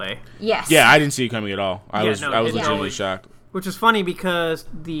 by the way. Yes. Yeah, I didn't see it coming at all. I was legitimately shocked. Which is funny because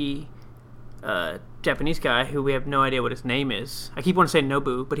the Japanese guy, who we have no idea what his name is, I keep wanting to say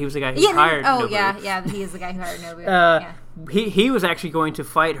Nobu, but he was the guy who hired Nobu. Oh, yeah, he is the guy who hired Nobu. He was actually going to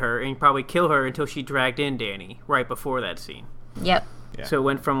fight her and probably kill her until she dragged in Danny right before that scene. Yep. Yeah. So it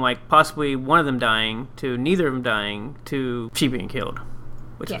went from like possibly one of them dying to neither of them dying to she being killed.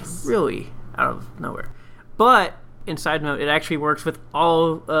 Which is really out of nowhere. But, in side note, it actually works with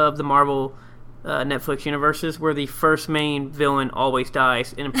all of the Marvel Netflix universes where the first main villain always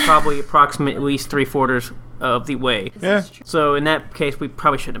dies in probably approximately at least 3/4 of the way. Yeah. So, in that case, we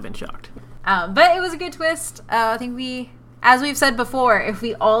probably shouldn't have been shocked. But it was a good twist. I think as we've said before, if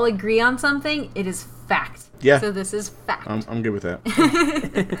we all agree on something, it is fact. Yeah. So this is fact. I'm good with that.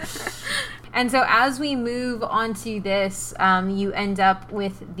 And so as we move on to this, you end up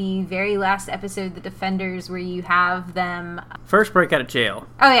with the very last episode, The Defenders, where you have them... First break out of jail.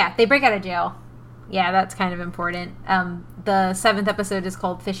 Oh, yeah. They break out of jail. Yeah, that's kind of important. The 7th episode is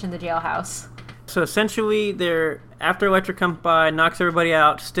called Fish in the Jailhouse. So essentially, after Elektra comes by, knocks everybody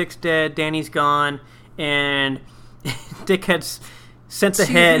out, Stick's dead, Danny's gone, and Dickhead's sent the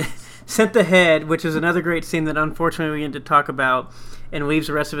head, which is another great scene that unfortunately we need to talk about, and leaves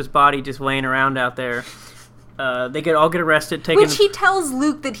the rest of his body just laying around out there. They all get arrested. Which he tells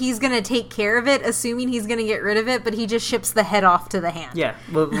Luke that he's going to take care of it, assuming he's going to get rid of it, but he just ships the head off to the Hand. Yeah,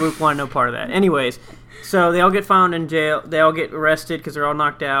 Luke wanted no part of that. Anyways, so they all get found in jail. They all get arrested because they're all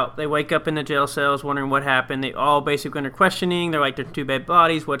knocked out. They wake up in the jail cells wondering what happened. They all basically under questioning. They're like, they're 2 dead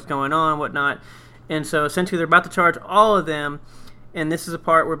bodies. What's going on? Whatnot. And so essentially they're about to charge all of them. And this is a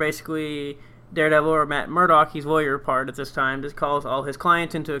part where basically Daredevil, or Matt Murdock, he's lawyer part at this time, just calls all his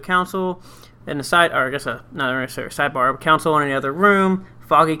clients into a council and a sidebar, council in another room.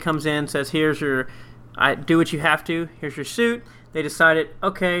 Foggy comes in, says, do what you have to. Here's your suit. They decided,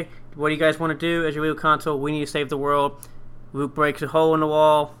 okay, what do you guys want to do as your legal counsel? We need to save the world. Luke breaks a hole in the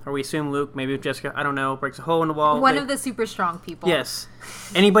wall, or we assume Luke, maybe Jessica, I don't know, breaks a hole in the wall. One of the super strong people. Yes.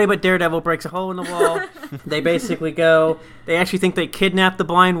 Anybody but Daredevil breaks a hole in the wall. They basically go, they actually think they kidnapped the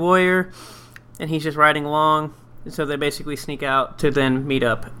blind warrior, and he's just riding along. So they basically sneak out to then meet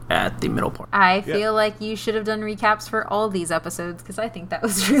up at the middle part. I feel like you should have done recaps for all these episodes because I think that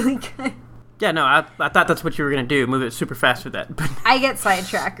was really good. Yeah, no, I thought that's what you were going to do. Move it super fast with that. But I get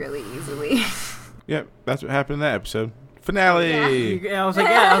sidetracked really easily. Yep, that's what happened in that episode. Finale. I was like,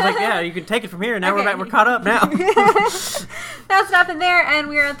 yeah, you can take it from here. Now we're caught up now. That's what happened there, and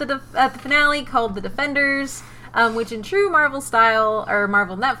we're at the finale called The Defenders. Which in true Marvel style, or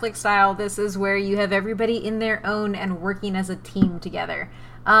Marvel Netflix style, this is where you have everybody in their own and working as a team together.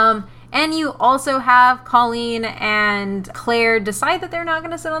 And you also have Colleen and Claire decide that they're not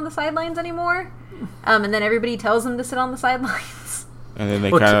going to sit on the sidelines anymore. And then everybody tells them to sit on the sidelines. And then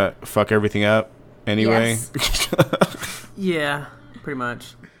they kind of fuck everything up anyway. Yes. Yeah, pretty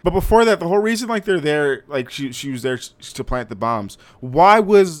much. But before that, the whole reason they're there, she was there to plant the bombs. Why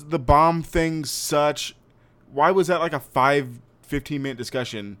was the bomb thing why was that like a 15-minute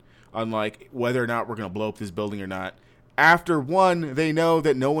discussion on like whether or not we're going to blow up this building or not? After one, they know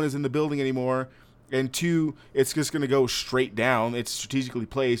that no one is in the building anymore. And two, it's just going to go straight down. It's strategically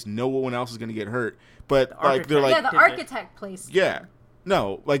placed. No one else is going to get hurt. But like they're like, the architect placed. Yeah.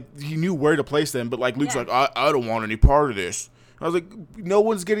 No, like he knew where to place them. But like Luke's like, I don't want any part of this. I was like, no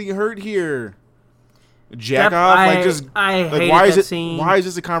one's getting hurt here. Jack off, why is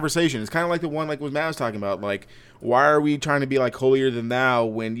this a conversation? It's kind of like the one like what Matt was talking about. Like, why are we trying to be like holier than thou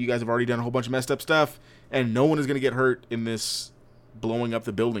when you guys have already done a whole bunch of messed up stuff and no one is going to get hurt in this blowing up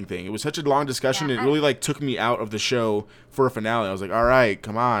the building thing? It was such a long discussion. It really like took me out of the show for a finale. I was like, all right,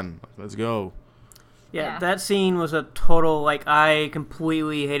 come on, let's go. Yeah, that scene was a total, like, I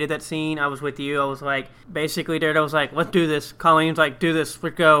completely hated that scene. I was with you. I was like, basically, Daredevil was like, let's do this. Colleen's like, do this.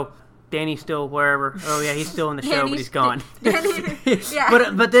 Let's go. Danny's still wherever. Oh, yeah, he's still in the show, but he's gone.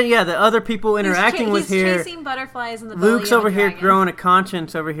 But then, the other people interacting with here. He's chasing butterflies in the belly Luke's over here growing a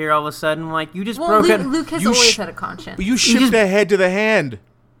conscience over here all of a sudden. Like, you just broke it. Luke has always had a conscience. But you shift the head to the hand.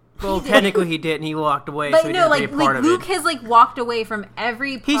 Well, technically he did, and he walked away. But so he didn't be a part of Luke it. has walked away from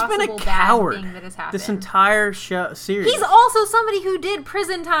every possible He's been a coward bad thing that has happened. this entire series. He's also somebody who did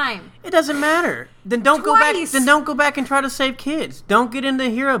prison time. It doesn't matter. Then don't go back. Then don't go back and try to save kids. Don't get into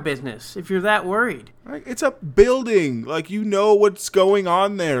hero business if you're that worried. It's a building. Like, you know what's going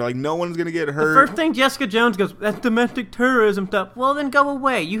on there. Like, no one's gonna get hurt. The first thing Jessica Jones goes, that's domestic terrorism stuff. Well, then go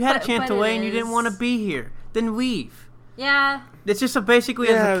away. You had a chance to away, and you didn't want to be here. Then leave. Yeah. It's just basically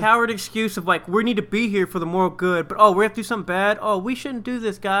as a coward excuse of like, we need to be here for the moral good, but we have to do something bad. Oh, we shouldn't do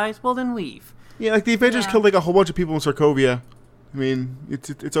this, guys. Well, then leave. Yeah, like the Avengers killed like a whole bunch of people in Sokovia. I mean,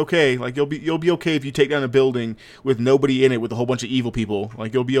 it's okay. Like you'll be okay if you take down a building with nobody in it with a whole bunch of evil people.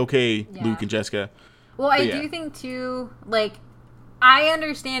 Like you'll be okay, Luke and Jessica. Well, I do think too. Like, I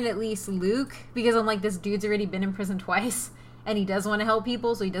understand at least Luke because I'm like, this dude's already been in prison twice. And he does want to help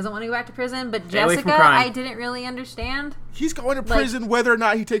people, so he doesn't want to go back to prison. But Jessica, I didn't really understand. He's going to prison whether or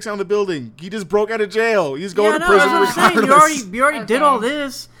not he takes down the building. He just broke out of jail. He's going to prison regardless. You already did all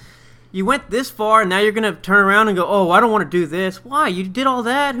this. You went this far, and now you're going to turn around and go, oh, I don't want to do this. Why? You did all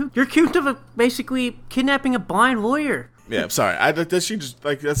that? You're accused of basically kidnapping a blind lawyer. Yeah, I'm sorry.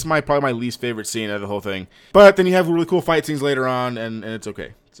 That's probably my least favorite scene of the whole thing. But then you have really cool fight scenes later on, and it's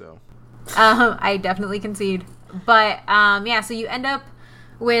okay. So, I definitely concede. But, so you end up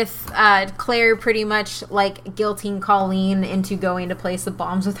with Claire pretty much, like, guilting Colleen into going to place the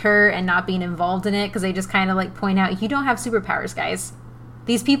bombs with her and not being involved in it, because they just kind of, like, point out, you don't have superpowers, guys.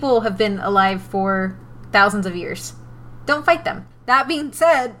 These people have been alive for thousands of years. Don't fight them. That being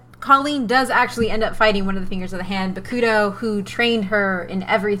said, Colleen does actually end up fighting one of the fingers of the hand, Bakuto, who trained her in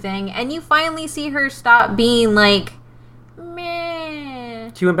everything, and you finally see her stop being, like, meh.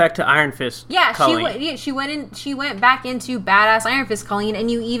 She went back to Iron Fist. Yeah, Colleen. she went back into badass Iron Fist Colleen, and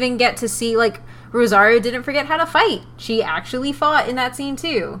you even get to see like Rosario didn't forget how to fight. She actually fought in that scene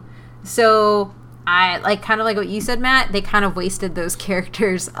too. So I like kind of like what you said, Matt. They kind of wasted those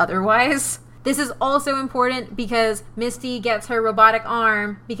characters otherwise. This is also important because Misty gets her robotic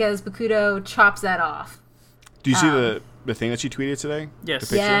arm because Bakuto chops that off. Do you see the thing that she tweeted today? Yes.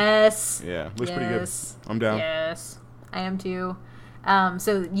 The picture? Yes. Yeah, looks pretty good. I'm down. Yes, I am too.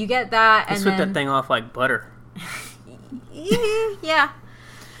 So you get that, and then that thing off like butter. Yeah.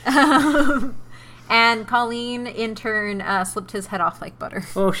 And Colleen, in turn, slipped his head off like butter.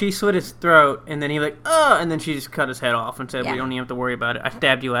 Well, she slit his throat, and then he and then she just cut his head off and said, we don't even have to worry about it. I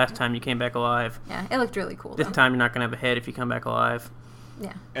stabbed you last time, you came back alive. Yeah, it looked really cool, This time you're not going to have a head if you come back alive.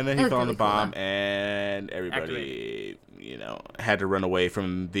 Yeah. And then he fell on the bomb, and everybody, had to run away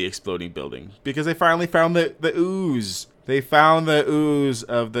from the exploding building. Because they finally found the ooze. They found the ooze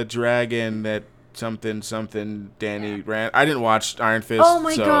of the dragon that something Danny Rand. I didn't watch Iron Fist. Oh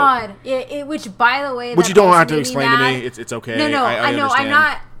my god! Which, by the way, which you don't have to explain to me. It's okay. No, I know.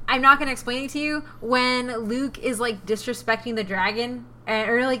 Understand. I'm not gonna explain it to you. When Luke is like disrespecting the dragon,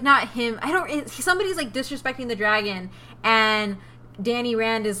 or like not him. Somebody's like disrespecting the dragon, and Danny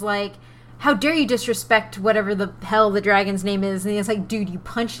Rand is like, "How dare you disrespect whatever the hell the dragon's name is?" And it's like, "Dude, you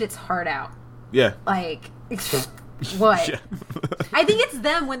punched its heart out." Yeah. Like. What? Yeah. I think it's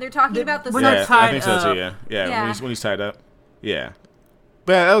them when they're talking about the. Yeah, I think so too. Yeah. When he's tied up. Yeah.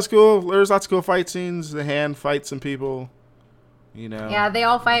 But yeah, that was cool. There's lots of cool fight scenes. The hand fights some people. Yeah, they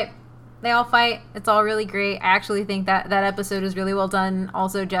all fight. It's all really great. I actually think that episode is really well done.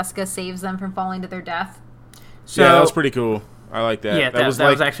 Also, Jessica saves them from falling to their death. So, yeah, that was pretty cool. I like that. Yeah, that was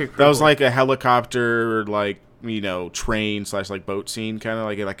actually pretty that was cool. like a helicopter, like train / like boat scene, kind of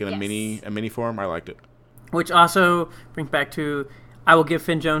like in a mini form. I liked it. Which also brings back to, I will give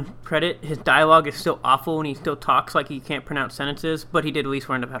Finn Jones credit. His dialogue is still awful, and he still talks like he can't pronounce sentences, but he did at least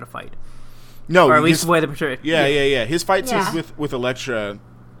learn how to fight. No, or at least the way they portray it. Yeah. His fight scenes with Elektra,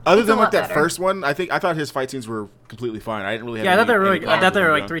 other than like that better. First one, I thought his fight scenes were completely fine. I didn't really have. Yeah, I thought they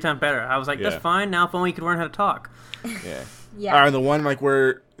were like 3 times better. I was like, that's fine. Now, if only he could learn how to talk. Yeah. Yeah. And the one like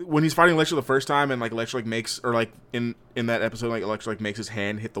when he's fighting Elektra the first time, and like Elektra like makes, or like in that episode, like Elektra like makes his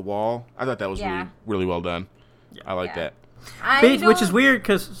hand hit the wall. I thought that was really, really well done. Yeah. I like that. Which is weird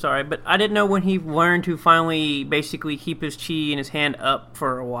because, but I didn't know when he learned to finally basically keep his chi and his hand up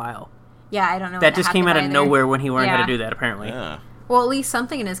for a while. Yeah, I don't know. That just came out of nowhere when he learned how to do that, apparently. Yeah. Well, at least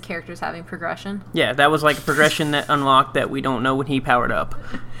something in his character's having progression. Yeah, that was like a progression that unlocked that we don't know when he powered up.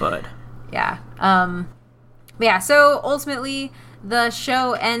 But yeah. Yeah, so ultimately the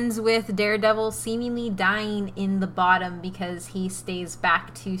show ends with Daredevil seemingly dying in the bottom because he stays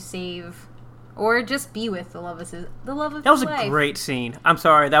back to save or just be with the love of his life. That was a great scene. I'm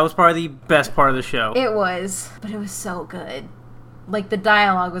sorry, that was probably the best part of the show. It was, but it was so good. Like, the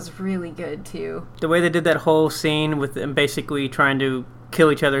dialogue was really good, too. The way they did that whole scene with them basically trying to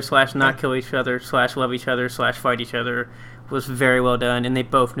kill each other / not kill each other / love each other / fight each other was very well done, and they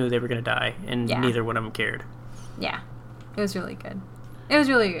both knew they were going to die, and neither one of them cared. Yeah. It was really good. It was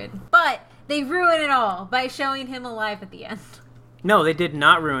really good. But they ruined it all by showing him alive at the end. No, they did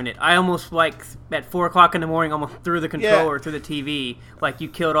not ruin it. I almost, at 4 o'clock in the morning, almost threw the controller through the TV. Like, you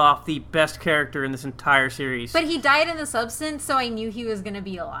killed off the best character in this entire series. But he died in the substance, so I knew he was going to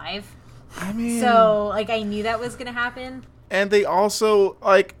be alive. I mean... So, I knew that was going to happen. And they also,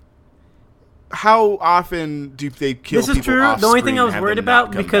 how often do they kill people? This is true. The only thing I was worried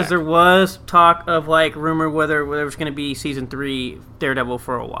about, because there was talk of, rumor whether there was going to be Season 3 Daredevil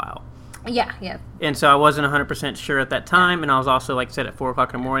for a while. Yeah. And so I wasn't 100% sure at that time, and I was also, said at 4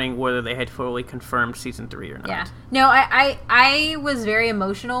 o'clock in the morning, whether they had fully confirmed Season 3 or not. Yeah. No, I was very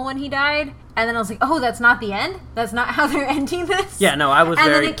emotional when he died, and then I was like, oh, that's not the end? That's not how they're ending this? Yeah, no, I was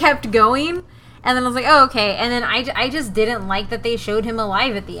and then it kept going, and then I was like, oh, okay. And then I just didn't like that they showed him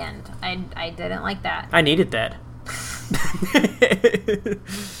alive at the end. I didn't like that. I needed that.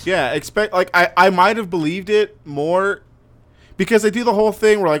 Yeah, I might have believed it more... Because they do the whole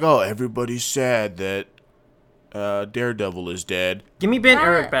thing where everybody's sad that Daredevil is dead. Give me Ben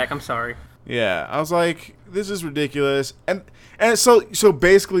Urich back. I'm sorry. Yeah, I was like, this is ridiculous. And so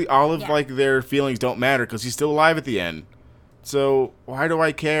basically all of their feelings don't matter because he's still alive at the end. So why do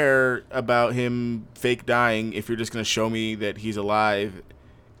I care about him fake dying if you're just going to show me that he's alive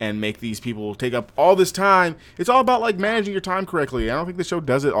and make these people take up all this time? It's all about managing your time correctly. I don't think the show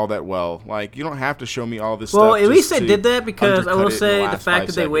does it all that well. You don't have to show me all this stuff. Well, at least they did that, because I will say the fact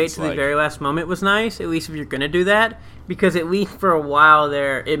that they waited to the very last moment was nice, at least if you're going to do that. Because at least for a while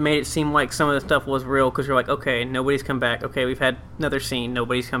there, it made it seem like some of the stuff was real, because you're like, okay, nobody's come back. Okay, we've had another scene,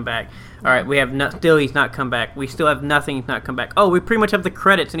 nobody's come back. All right, we have still he's not come back. We still have nothing, he's not come back. Oh, we pretty much have the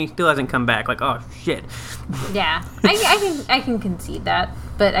credits, and he still hasn't come back. Oh, shit. Yeah, I can concede that,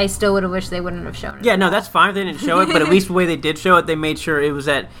 but I still would have wished they wouldn't have shown it. Yeah, no, that's fine if they didn't show it, but at least the way they did show it, they made sure it was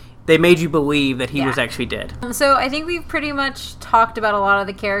that... They made you believe that he was actually dead. So I think we've pretty much talked about a lot of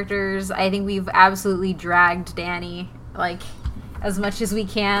the characters. I think we've absolutely dragged Danny, as much as we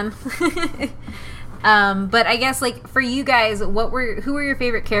can. But I guess, for you guys, who were your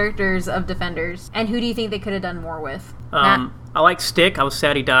favorite characters of Defenders? And who do you think they could have done more with? I like Stick. I was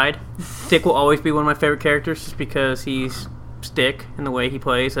sad he died. Stick will always be one of my favorite characters just because he's Stick in the way he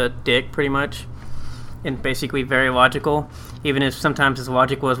plays a dick, pretty much. And basically very logical. Even if sometimes his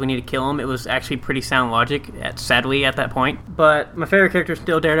logic was we need to kill him, it was actually pretty sound logic, sadly, at that point. But my favorite character is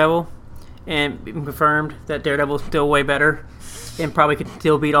still Daredevil. And confirmed that Daredevil is still way better. And probably could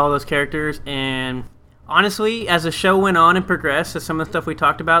still beat all those characters. And honestly, as the show went on and progressed, as some of the stuff we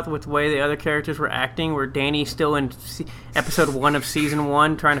talked about with the way the other characters were acting, where Danny's still in episode 1 of season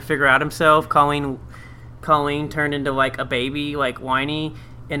 1 trying to figure out himself, Colleen turned into like a baby, like whiny,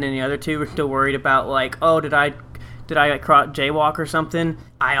 and then the other two were still worried about like, oh, did I like jaywalk or something?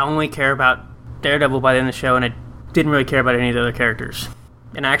 I only care about Daredevil by the end of the show, and I didn't really care about any of the other characters.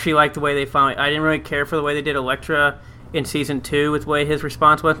 And I actually liked the way I didn't really care for the way they did Elektra in season 2 with the way his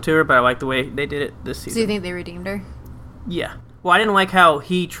response was to her, but I like the way they did it this season. So you think they redeemed her? Yeah. Well, I didn't like how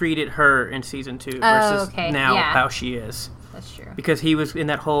he treated her in season 2 versus how she is. That's true. Because he was in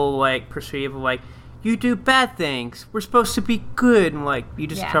that whole like perspective of like, you do bad things. We're supposed to be good, and like you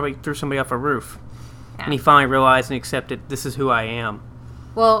just probably threw somebody off a roof. Yeah. And he finally realized and accepted, this is who I am.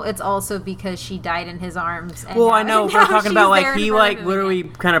 Well, it's also because she died in his arms. And I know, but I'm talking about like he like literally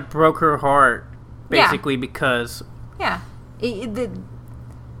kind of broke her heart, basically because. Yeah,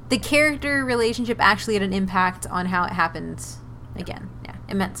 the character relationship actually had an impact on how it happens again. Yeah,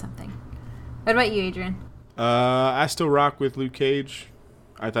 it meant something. What about you, Adrian? I still rock with Luke Cage.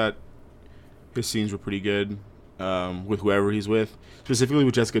 I thought his scenes were pretty good with whoever he's with, specifically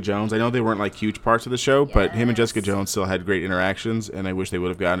with Jessica Jones. I know they weren't like huge parts of the show, but him and Jessica Jones still had great interactions, and I wish they would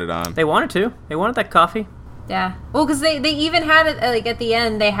have gotten it on. They wanted to. They wanted that coffee. Yeah. Well, because they even had it, like, at the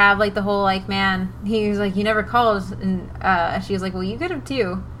end, they have, like, the whole, like, man, he was like, you never called, and she was like, well, you could have,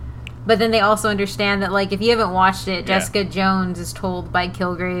 too. But then they also understand that, like, if you haven't watched it, Jessica Jones is told by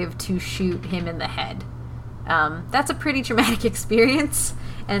Kilgrave to shoot him in the head. That's a pretty traumatic experience,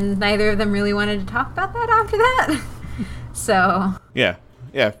 and neither of them really wanted to talk about that after that. So... Yeah.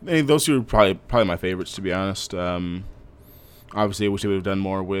 I mean, those two are probably my favorites, to be honest. Obviously, I wish they would have done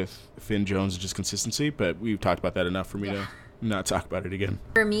more with Finn Jones and just consistency, but we've talked about that enough for me to not talk about it again.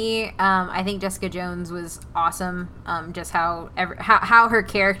 For me, I think Jessica Jones was awesome. Just how her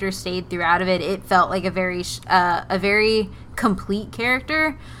character stayed throughout of it. It felt like a very complete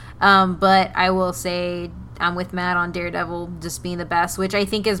character. But I will say I'm with Matt on Daredevil just being the best, which I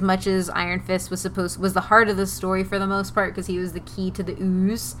think as much as Iron Fist was the heart of the story for the most part because he was the key to the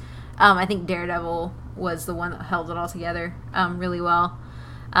ooze. I think Daredevil was the one that held it all together really well.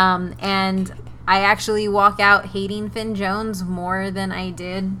 And I actually walk out hating Finn Jones more than I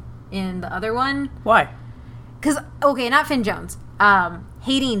did in the other one. Why? Because, not Finn Jones.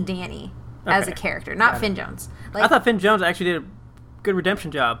 Hating Danny as a character, not Finn Jones. Like, I thought Finn Jones actually did a good redemption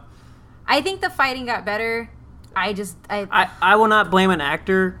job. I think the fighting got better. I will not blame an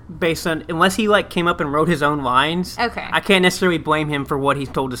actor based on, unless he like came up and wrote his own lines. Okay. I can't necessarily blame him for what he's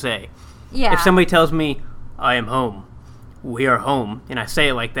told to say. Yeah. If somebody tells me, I am home, we are home, and I say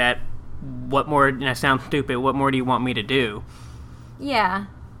it like that, what more, and I sound stupid, what more do you want me to do? Yeah.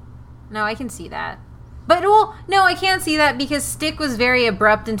 No, I can see that. But, well, no, I can't see that because Stick was very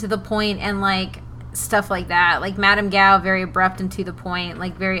abrupt and to the point and, like, stuff like that. Like, Madame Gao, very abrupt and to the point.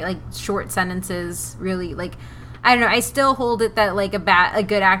 Like, very, like, short sentences, really, like... I don't know. I still hold it that like a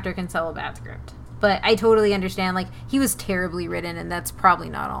good actor can sell a bad script, but I totally understand. Like he was terribly written, and that's probably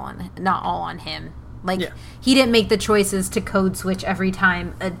not all on him. Like he didn't make the choices to code switch every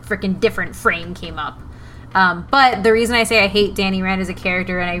time a freaking different frame came up. But the reason I say I hate Danny Rand as a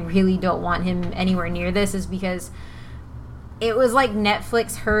character, and I really don't want him anywhere near this, is because it was like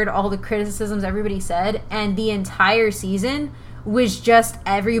Netflix heard all the criticisms everybody said, and the entire season was just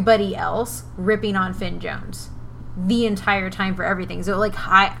everybody else ripping on Finn Jones. The entire time for everything. So like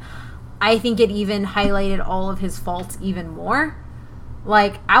I think it even highlighted all of his faults even more.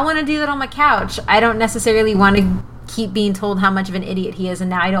 Like I want to do that on my couch. I don't necessarily want to keep being told how much of an idiot he is, and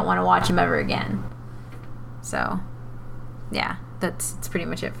now I don't want to watch him ever again. So yeah, that's pretty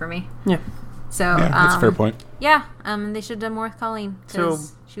much it for me. Yeah. So that's a fair point. Yeah, they should have done more with Colleen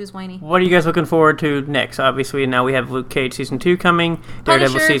because she was whiny. What are you guys looking forward to next? Obviously now we have Luke Cage season 2 coming,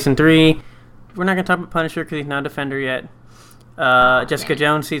 Daredevil season 3. We're not going to talk about Punisher because he's not a Defender yet. Jessica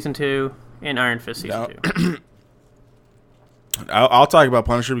Jones season 2 and Iron Fist season 2. I'll talk about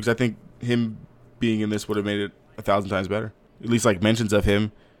Punisher because I think him being in this would have made it 1,000 times better. At least like mentions of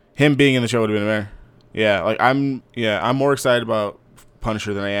him being in the show would have been better. Yeah, like I'm more excited about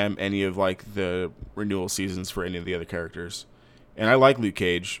Punisher than I am any of like the renewal seasons for any of the other characters. And I like Luke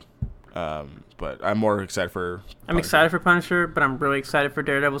Cage. But I'm more excited for Punisher. I'm excited for Punisher, but I'm really excited for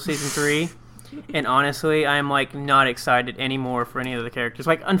Daredevil season 3. And honestly, I'm like not excited anymore for any of the characters.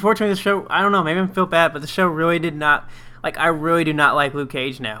 Like, unfortunately, the show, I don't know, maybe I feel bad, but the show really did not, like, I really do not like Luke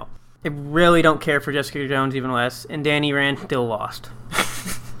Cage now. I really don't care for Jessica Jones even less, and Danny Rand still lost.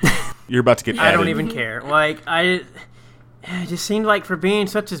 You're about to get added. I don't even care. Like, it just seemed like for being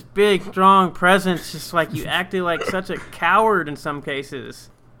such a big, strong presence, just like you acted like such a coward in some cases.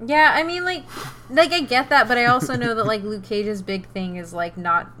 Yeah, I mean, like I get that, but I also know that, like, Luke Cage's big thing is, like,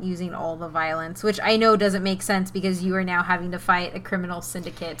 not using all the violence, which I know doesn't make sense because you are now having to fight a criminal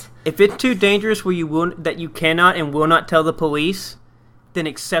syndicate. If it's too dangerous where that you cannot and will not tell the police, then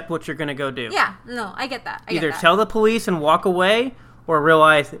accept what you're going to go do. Yeah, no, I get that. Either tell the police and walk away, or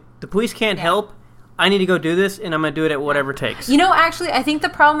realize the police can't help. I need to go do this, and I'm going to do it at whatever it takes. You know, actually, I think the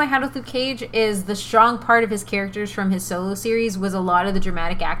problem I had with Luke Cage is the strong part of his characters from his solo series was a lot of the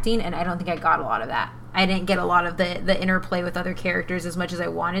dramatic acting, and I don't think I got a lot of that. I didn't get a lot of the interplay with other characters as much as I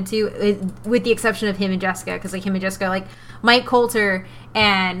wanted to, with the exception of him and Jessica, because, like, him and Jessica, like, Mike Coulter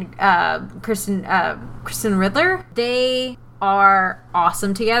and Kristen Riddler, they are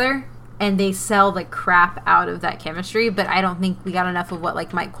awesome together. And they sell the crap out of that chemistry, but I don't think we got enough of what,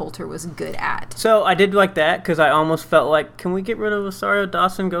 like, Mike Coulter was good at. So I did like that because I almost felt like, can we get rid of Rosario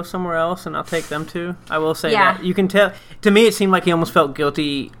Dawson, go somewhere else, and I'll take them too? I will say that. You can tell. To me, it seemed like he almost felt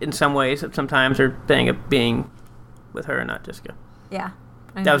guilty in some ways sometimes, or being with her and not Jessica. Yeah.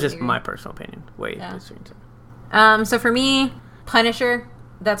 That was just my personal opinion. So for me, Punisher,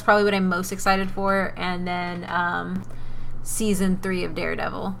 that's probably what I'm most excited for, and then season 3 of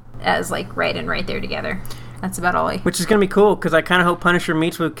Daredevil as, like, right there together. That's about all Which is going to be cool, because I kind of hope Punisher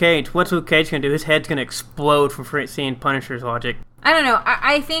meets Luke Cage. What's Luke Cage going to do? His head's going to explode from seeing Punisher's logic. I don't know.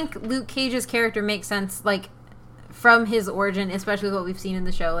 I think Luke Cage's character makes sense, like, from his origin, especially what we've seen in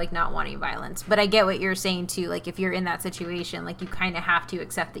the show, like, not wanting violence. But I get what you're saying, too. Like, if you're in that situation, like, you kind of have to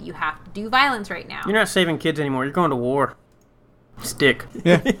accept that you have to do violence right now. You're not saving kids anymore. You're going to war. Stick.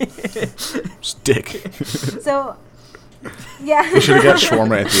 Yeah. Stick. So... Yeah. We should have got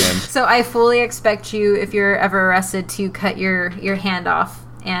shawarma at the end. So I fully expect you, if you're ever arrested, to cut your hand off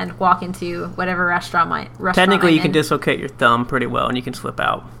and walk into whatever restaurant. Technically, you can dislocate your thumb pretty well, and you can slip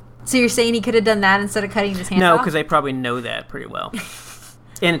out. So you're saying he could have done that instead of cutting his hand off? No, because they probably know that pretty well.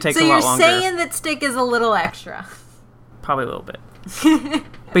 And it takes a lot longer. So you're saying that Stick is a little extra? Probably a little bit.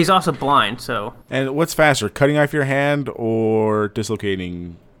 But he's also blind, so... And what's faster, cutting off your hand or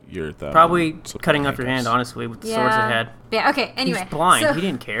dislocating your thumb? Probably cutting off your hand, honestly, with the swords they had. Yeah, okay, anyway. He's blind. He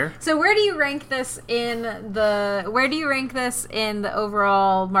didn't care. So where do you rank this in the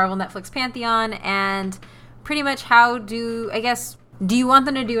overall Marvel Netflix pantheon, and pretty much do you want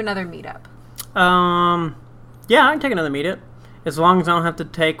them to do another meetup? Yeah, I can take another meetup. As long as I don't have to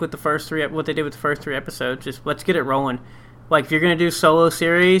take what they did with the first 3 episodes. Just let's get it rolling. Like, if you're going to do solo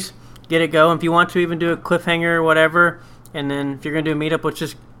series, get it going. If you want to even do a cliffhanger or whatever, and then if you're going to do a meetup, let's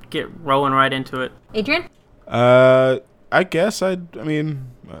just get rolling right into it. Adrian? I guess I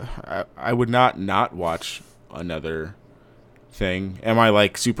would not watch another thing. Am I,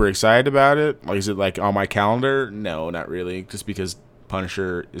 like, super excited about it? Like, is it, like, on my calendar? No, not really. Just because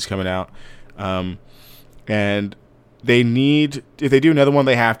Punisher is coming out. And if they do another one,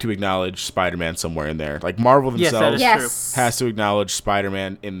 they have to acknowledge Spider-Man somewhere in there. Like, Marvel themselves has to acknowledge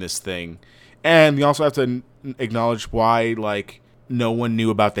Spider-Man in this thing. And they also have to acknowledge why, like, no one knew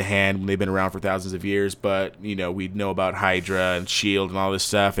about the Hand when they've been around for thousands of years, but, you know, we know about Hydra and S.H.I.E.L.D. and all this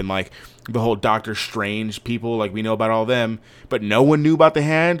stuff, and, like, the whole Doctor Strange people, like, we know about all them, but no one knew about the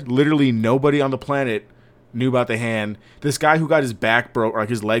Hand. Literally nobody on the planet knew about the Hand. This guy who got his back broke, or like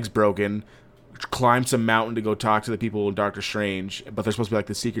his legs broken, climbed some mountain to go talk to the people in Doctor Strange, but they're supposed to be like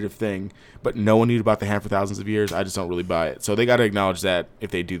the secretive thing, but no one knew about the Hand for thousands of years. I just don't really buy it. So they got to acknowledge that if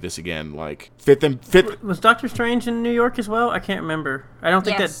they do this again, like, fit. Was Doctor Strange in New York as well? I can't remember. I don't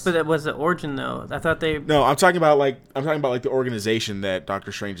think but it was the origin though. I thought they. No, I'm talking about the organization that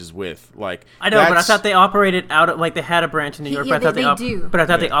Doctor Strange is with. Like, I know, but I thought they operated out of, like, they had a branch in New York. Yeah, but I thought they do. But I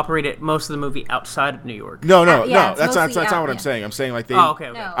thought they operated most of the movie outside of New York. No. Yeah, That's not what I'm saying. I'm saying, like, they. Oh,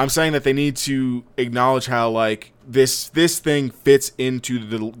 okay. No. I'm saying that they need to acknowledge how, like, this thing fits into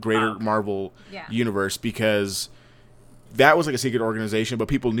the greater Marvel universe, because that was like a secret organization, but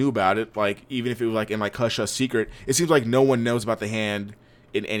people knew about it. Like, even if it was like in like hush hush secret, it seems like no one knows about the Hand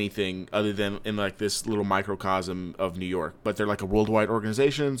in anything other than in like this little microcosm of New York. But they're like a worldwide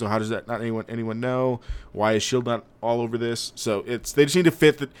organization, so how does that not anyone know? Why is S.H.I.E.L.D. not all over this? So they just need to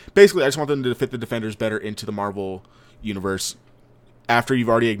fit basically I just want them to fit the Defenders better into the Marvel universe. After you've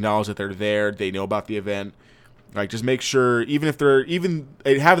already acknowledged that they're there, they know about the event. Like, just make sure,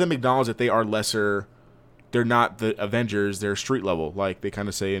 have them acknowledge that they are lesser. They're not the Avengers. They're street level, like they kind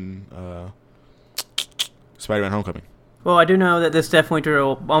of say in Spider-Man: Homecoming. Well, I do know that this definitely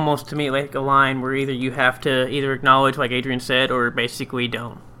drew almost to me like a line where either you have to acknowledge, like Adrian said, or basically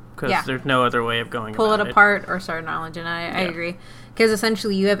don't, because there's no other way of going. Pull it apart or start acknowledging. I agree, because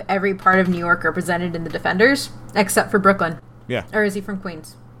essentially you have every part of New York represented in the Defenders except for Brooklyn. Yeah. Or is he from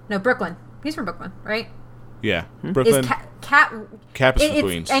Queens? No, Brooklyn. He's from Brooklyn, right? Yeah. Brooklyn. Cap is from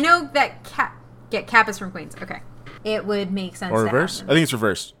Queens. I know that Cap is from Queens. Okay. It would make sense. Or reverse? I think it's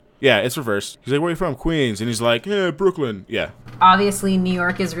reversed. Yeah, it's reversed. He's like, where are you from? Queens. And he's like, yeah, Brooklyn. Yeah. Obviously, New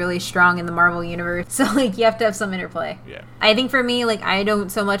York is really strong in the Marvel universe. So, like, you have to have some interplay. Yeah. I think for me, like, I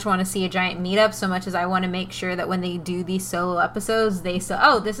don't so much want to see a giant meetup so much as I want to make sure that when they do these solo episodes, they say,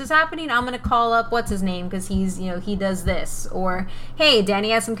 oh, this is happening. I'm going to call up what's his name because he's, he does this. Or, hey,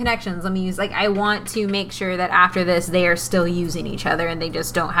 Danny has some connections. Let me use, like, I want to make sure that after this, they are still using each other and they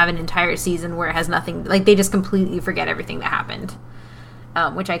just don't have an entire season where it has nothing, like, they just completely forget everything that happened.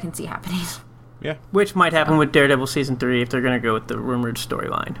 Which I can see happening. Yeah. Which might happen with Daredevil Season 3 if they're going to go with the rumored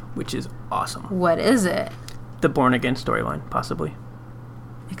storyline, which is awesome. What is it? The Born Again storyline, possibly.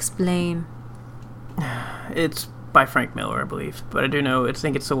 Explain. It's by Frank Miller, I believe. But I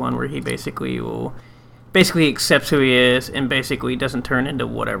think it's the one where he basically accepts who he is and basically doesn't turn into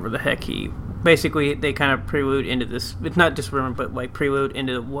whatever the heck they kind of prelude into this. It's not just rumor, but like prelude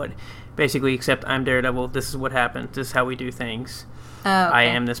into what basically, except I'm Daredevil, this is what happens, this is how we do things. Oh, okay. I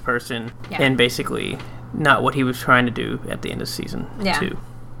am this person, and basically not what he was trying to do at the end of season 2.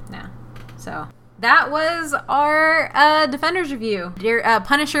 Yeah. So that was our Defenders review.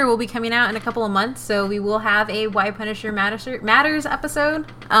 Punisher will be coming out in a couple of months, so we will have a Why Punisher Matters episode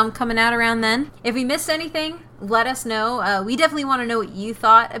coming out around then. If we missed anything, let us know. We definitely want to know what you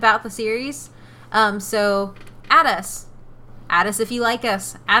thought about the series. So add us. Add us if you like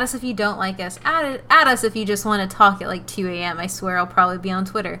us. Add us if you don't like us. Add us if you just want to talk at like 2 a.m. I swear I'll probably be on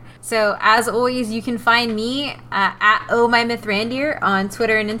Twitter. So as always, you can find me at ohmymythrandir on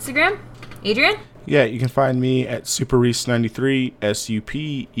Twitter and Instagram. Adrian? Yeah, you can find me at Superreese93,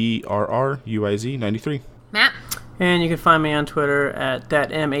 SUPERRUIZ 93. Matt? And you can find me on Twitter at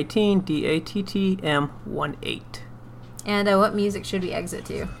thatm18, DATTM18. And what music should we exit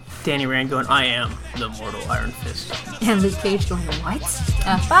to? Danny Rand going, I am the mortal Iron Fist. And Luke Cage going, what?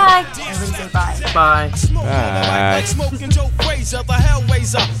 Bye. Everybody say bye. Bye. Bye. Smoking Joe Frazier, the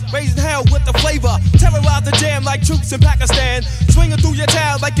Hellraiser, raising hell with the flavor. Terrorize the jam like troops in Pakistan. Swinging through your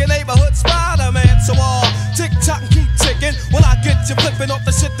town like your neighborhood Spider-Man. So all tick tock and keep ticking. When I get you flipping off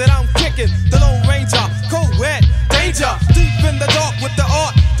the shit that I'm kicking. The Lone Ranger, co-ed, danger, deep in the dark.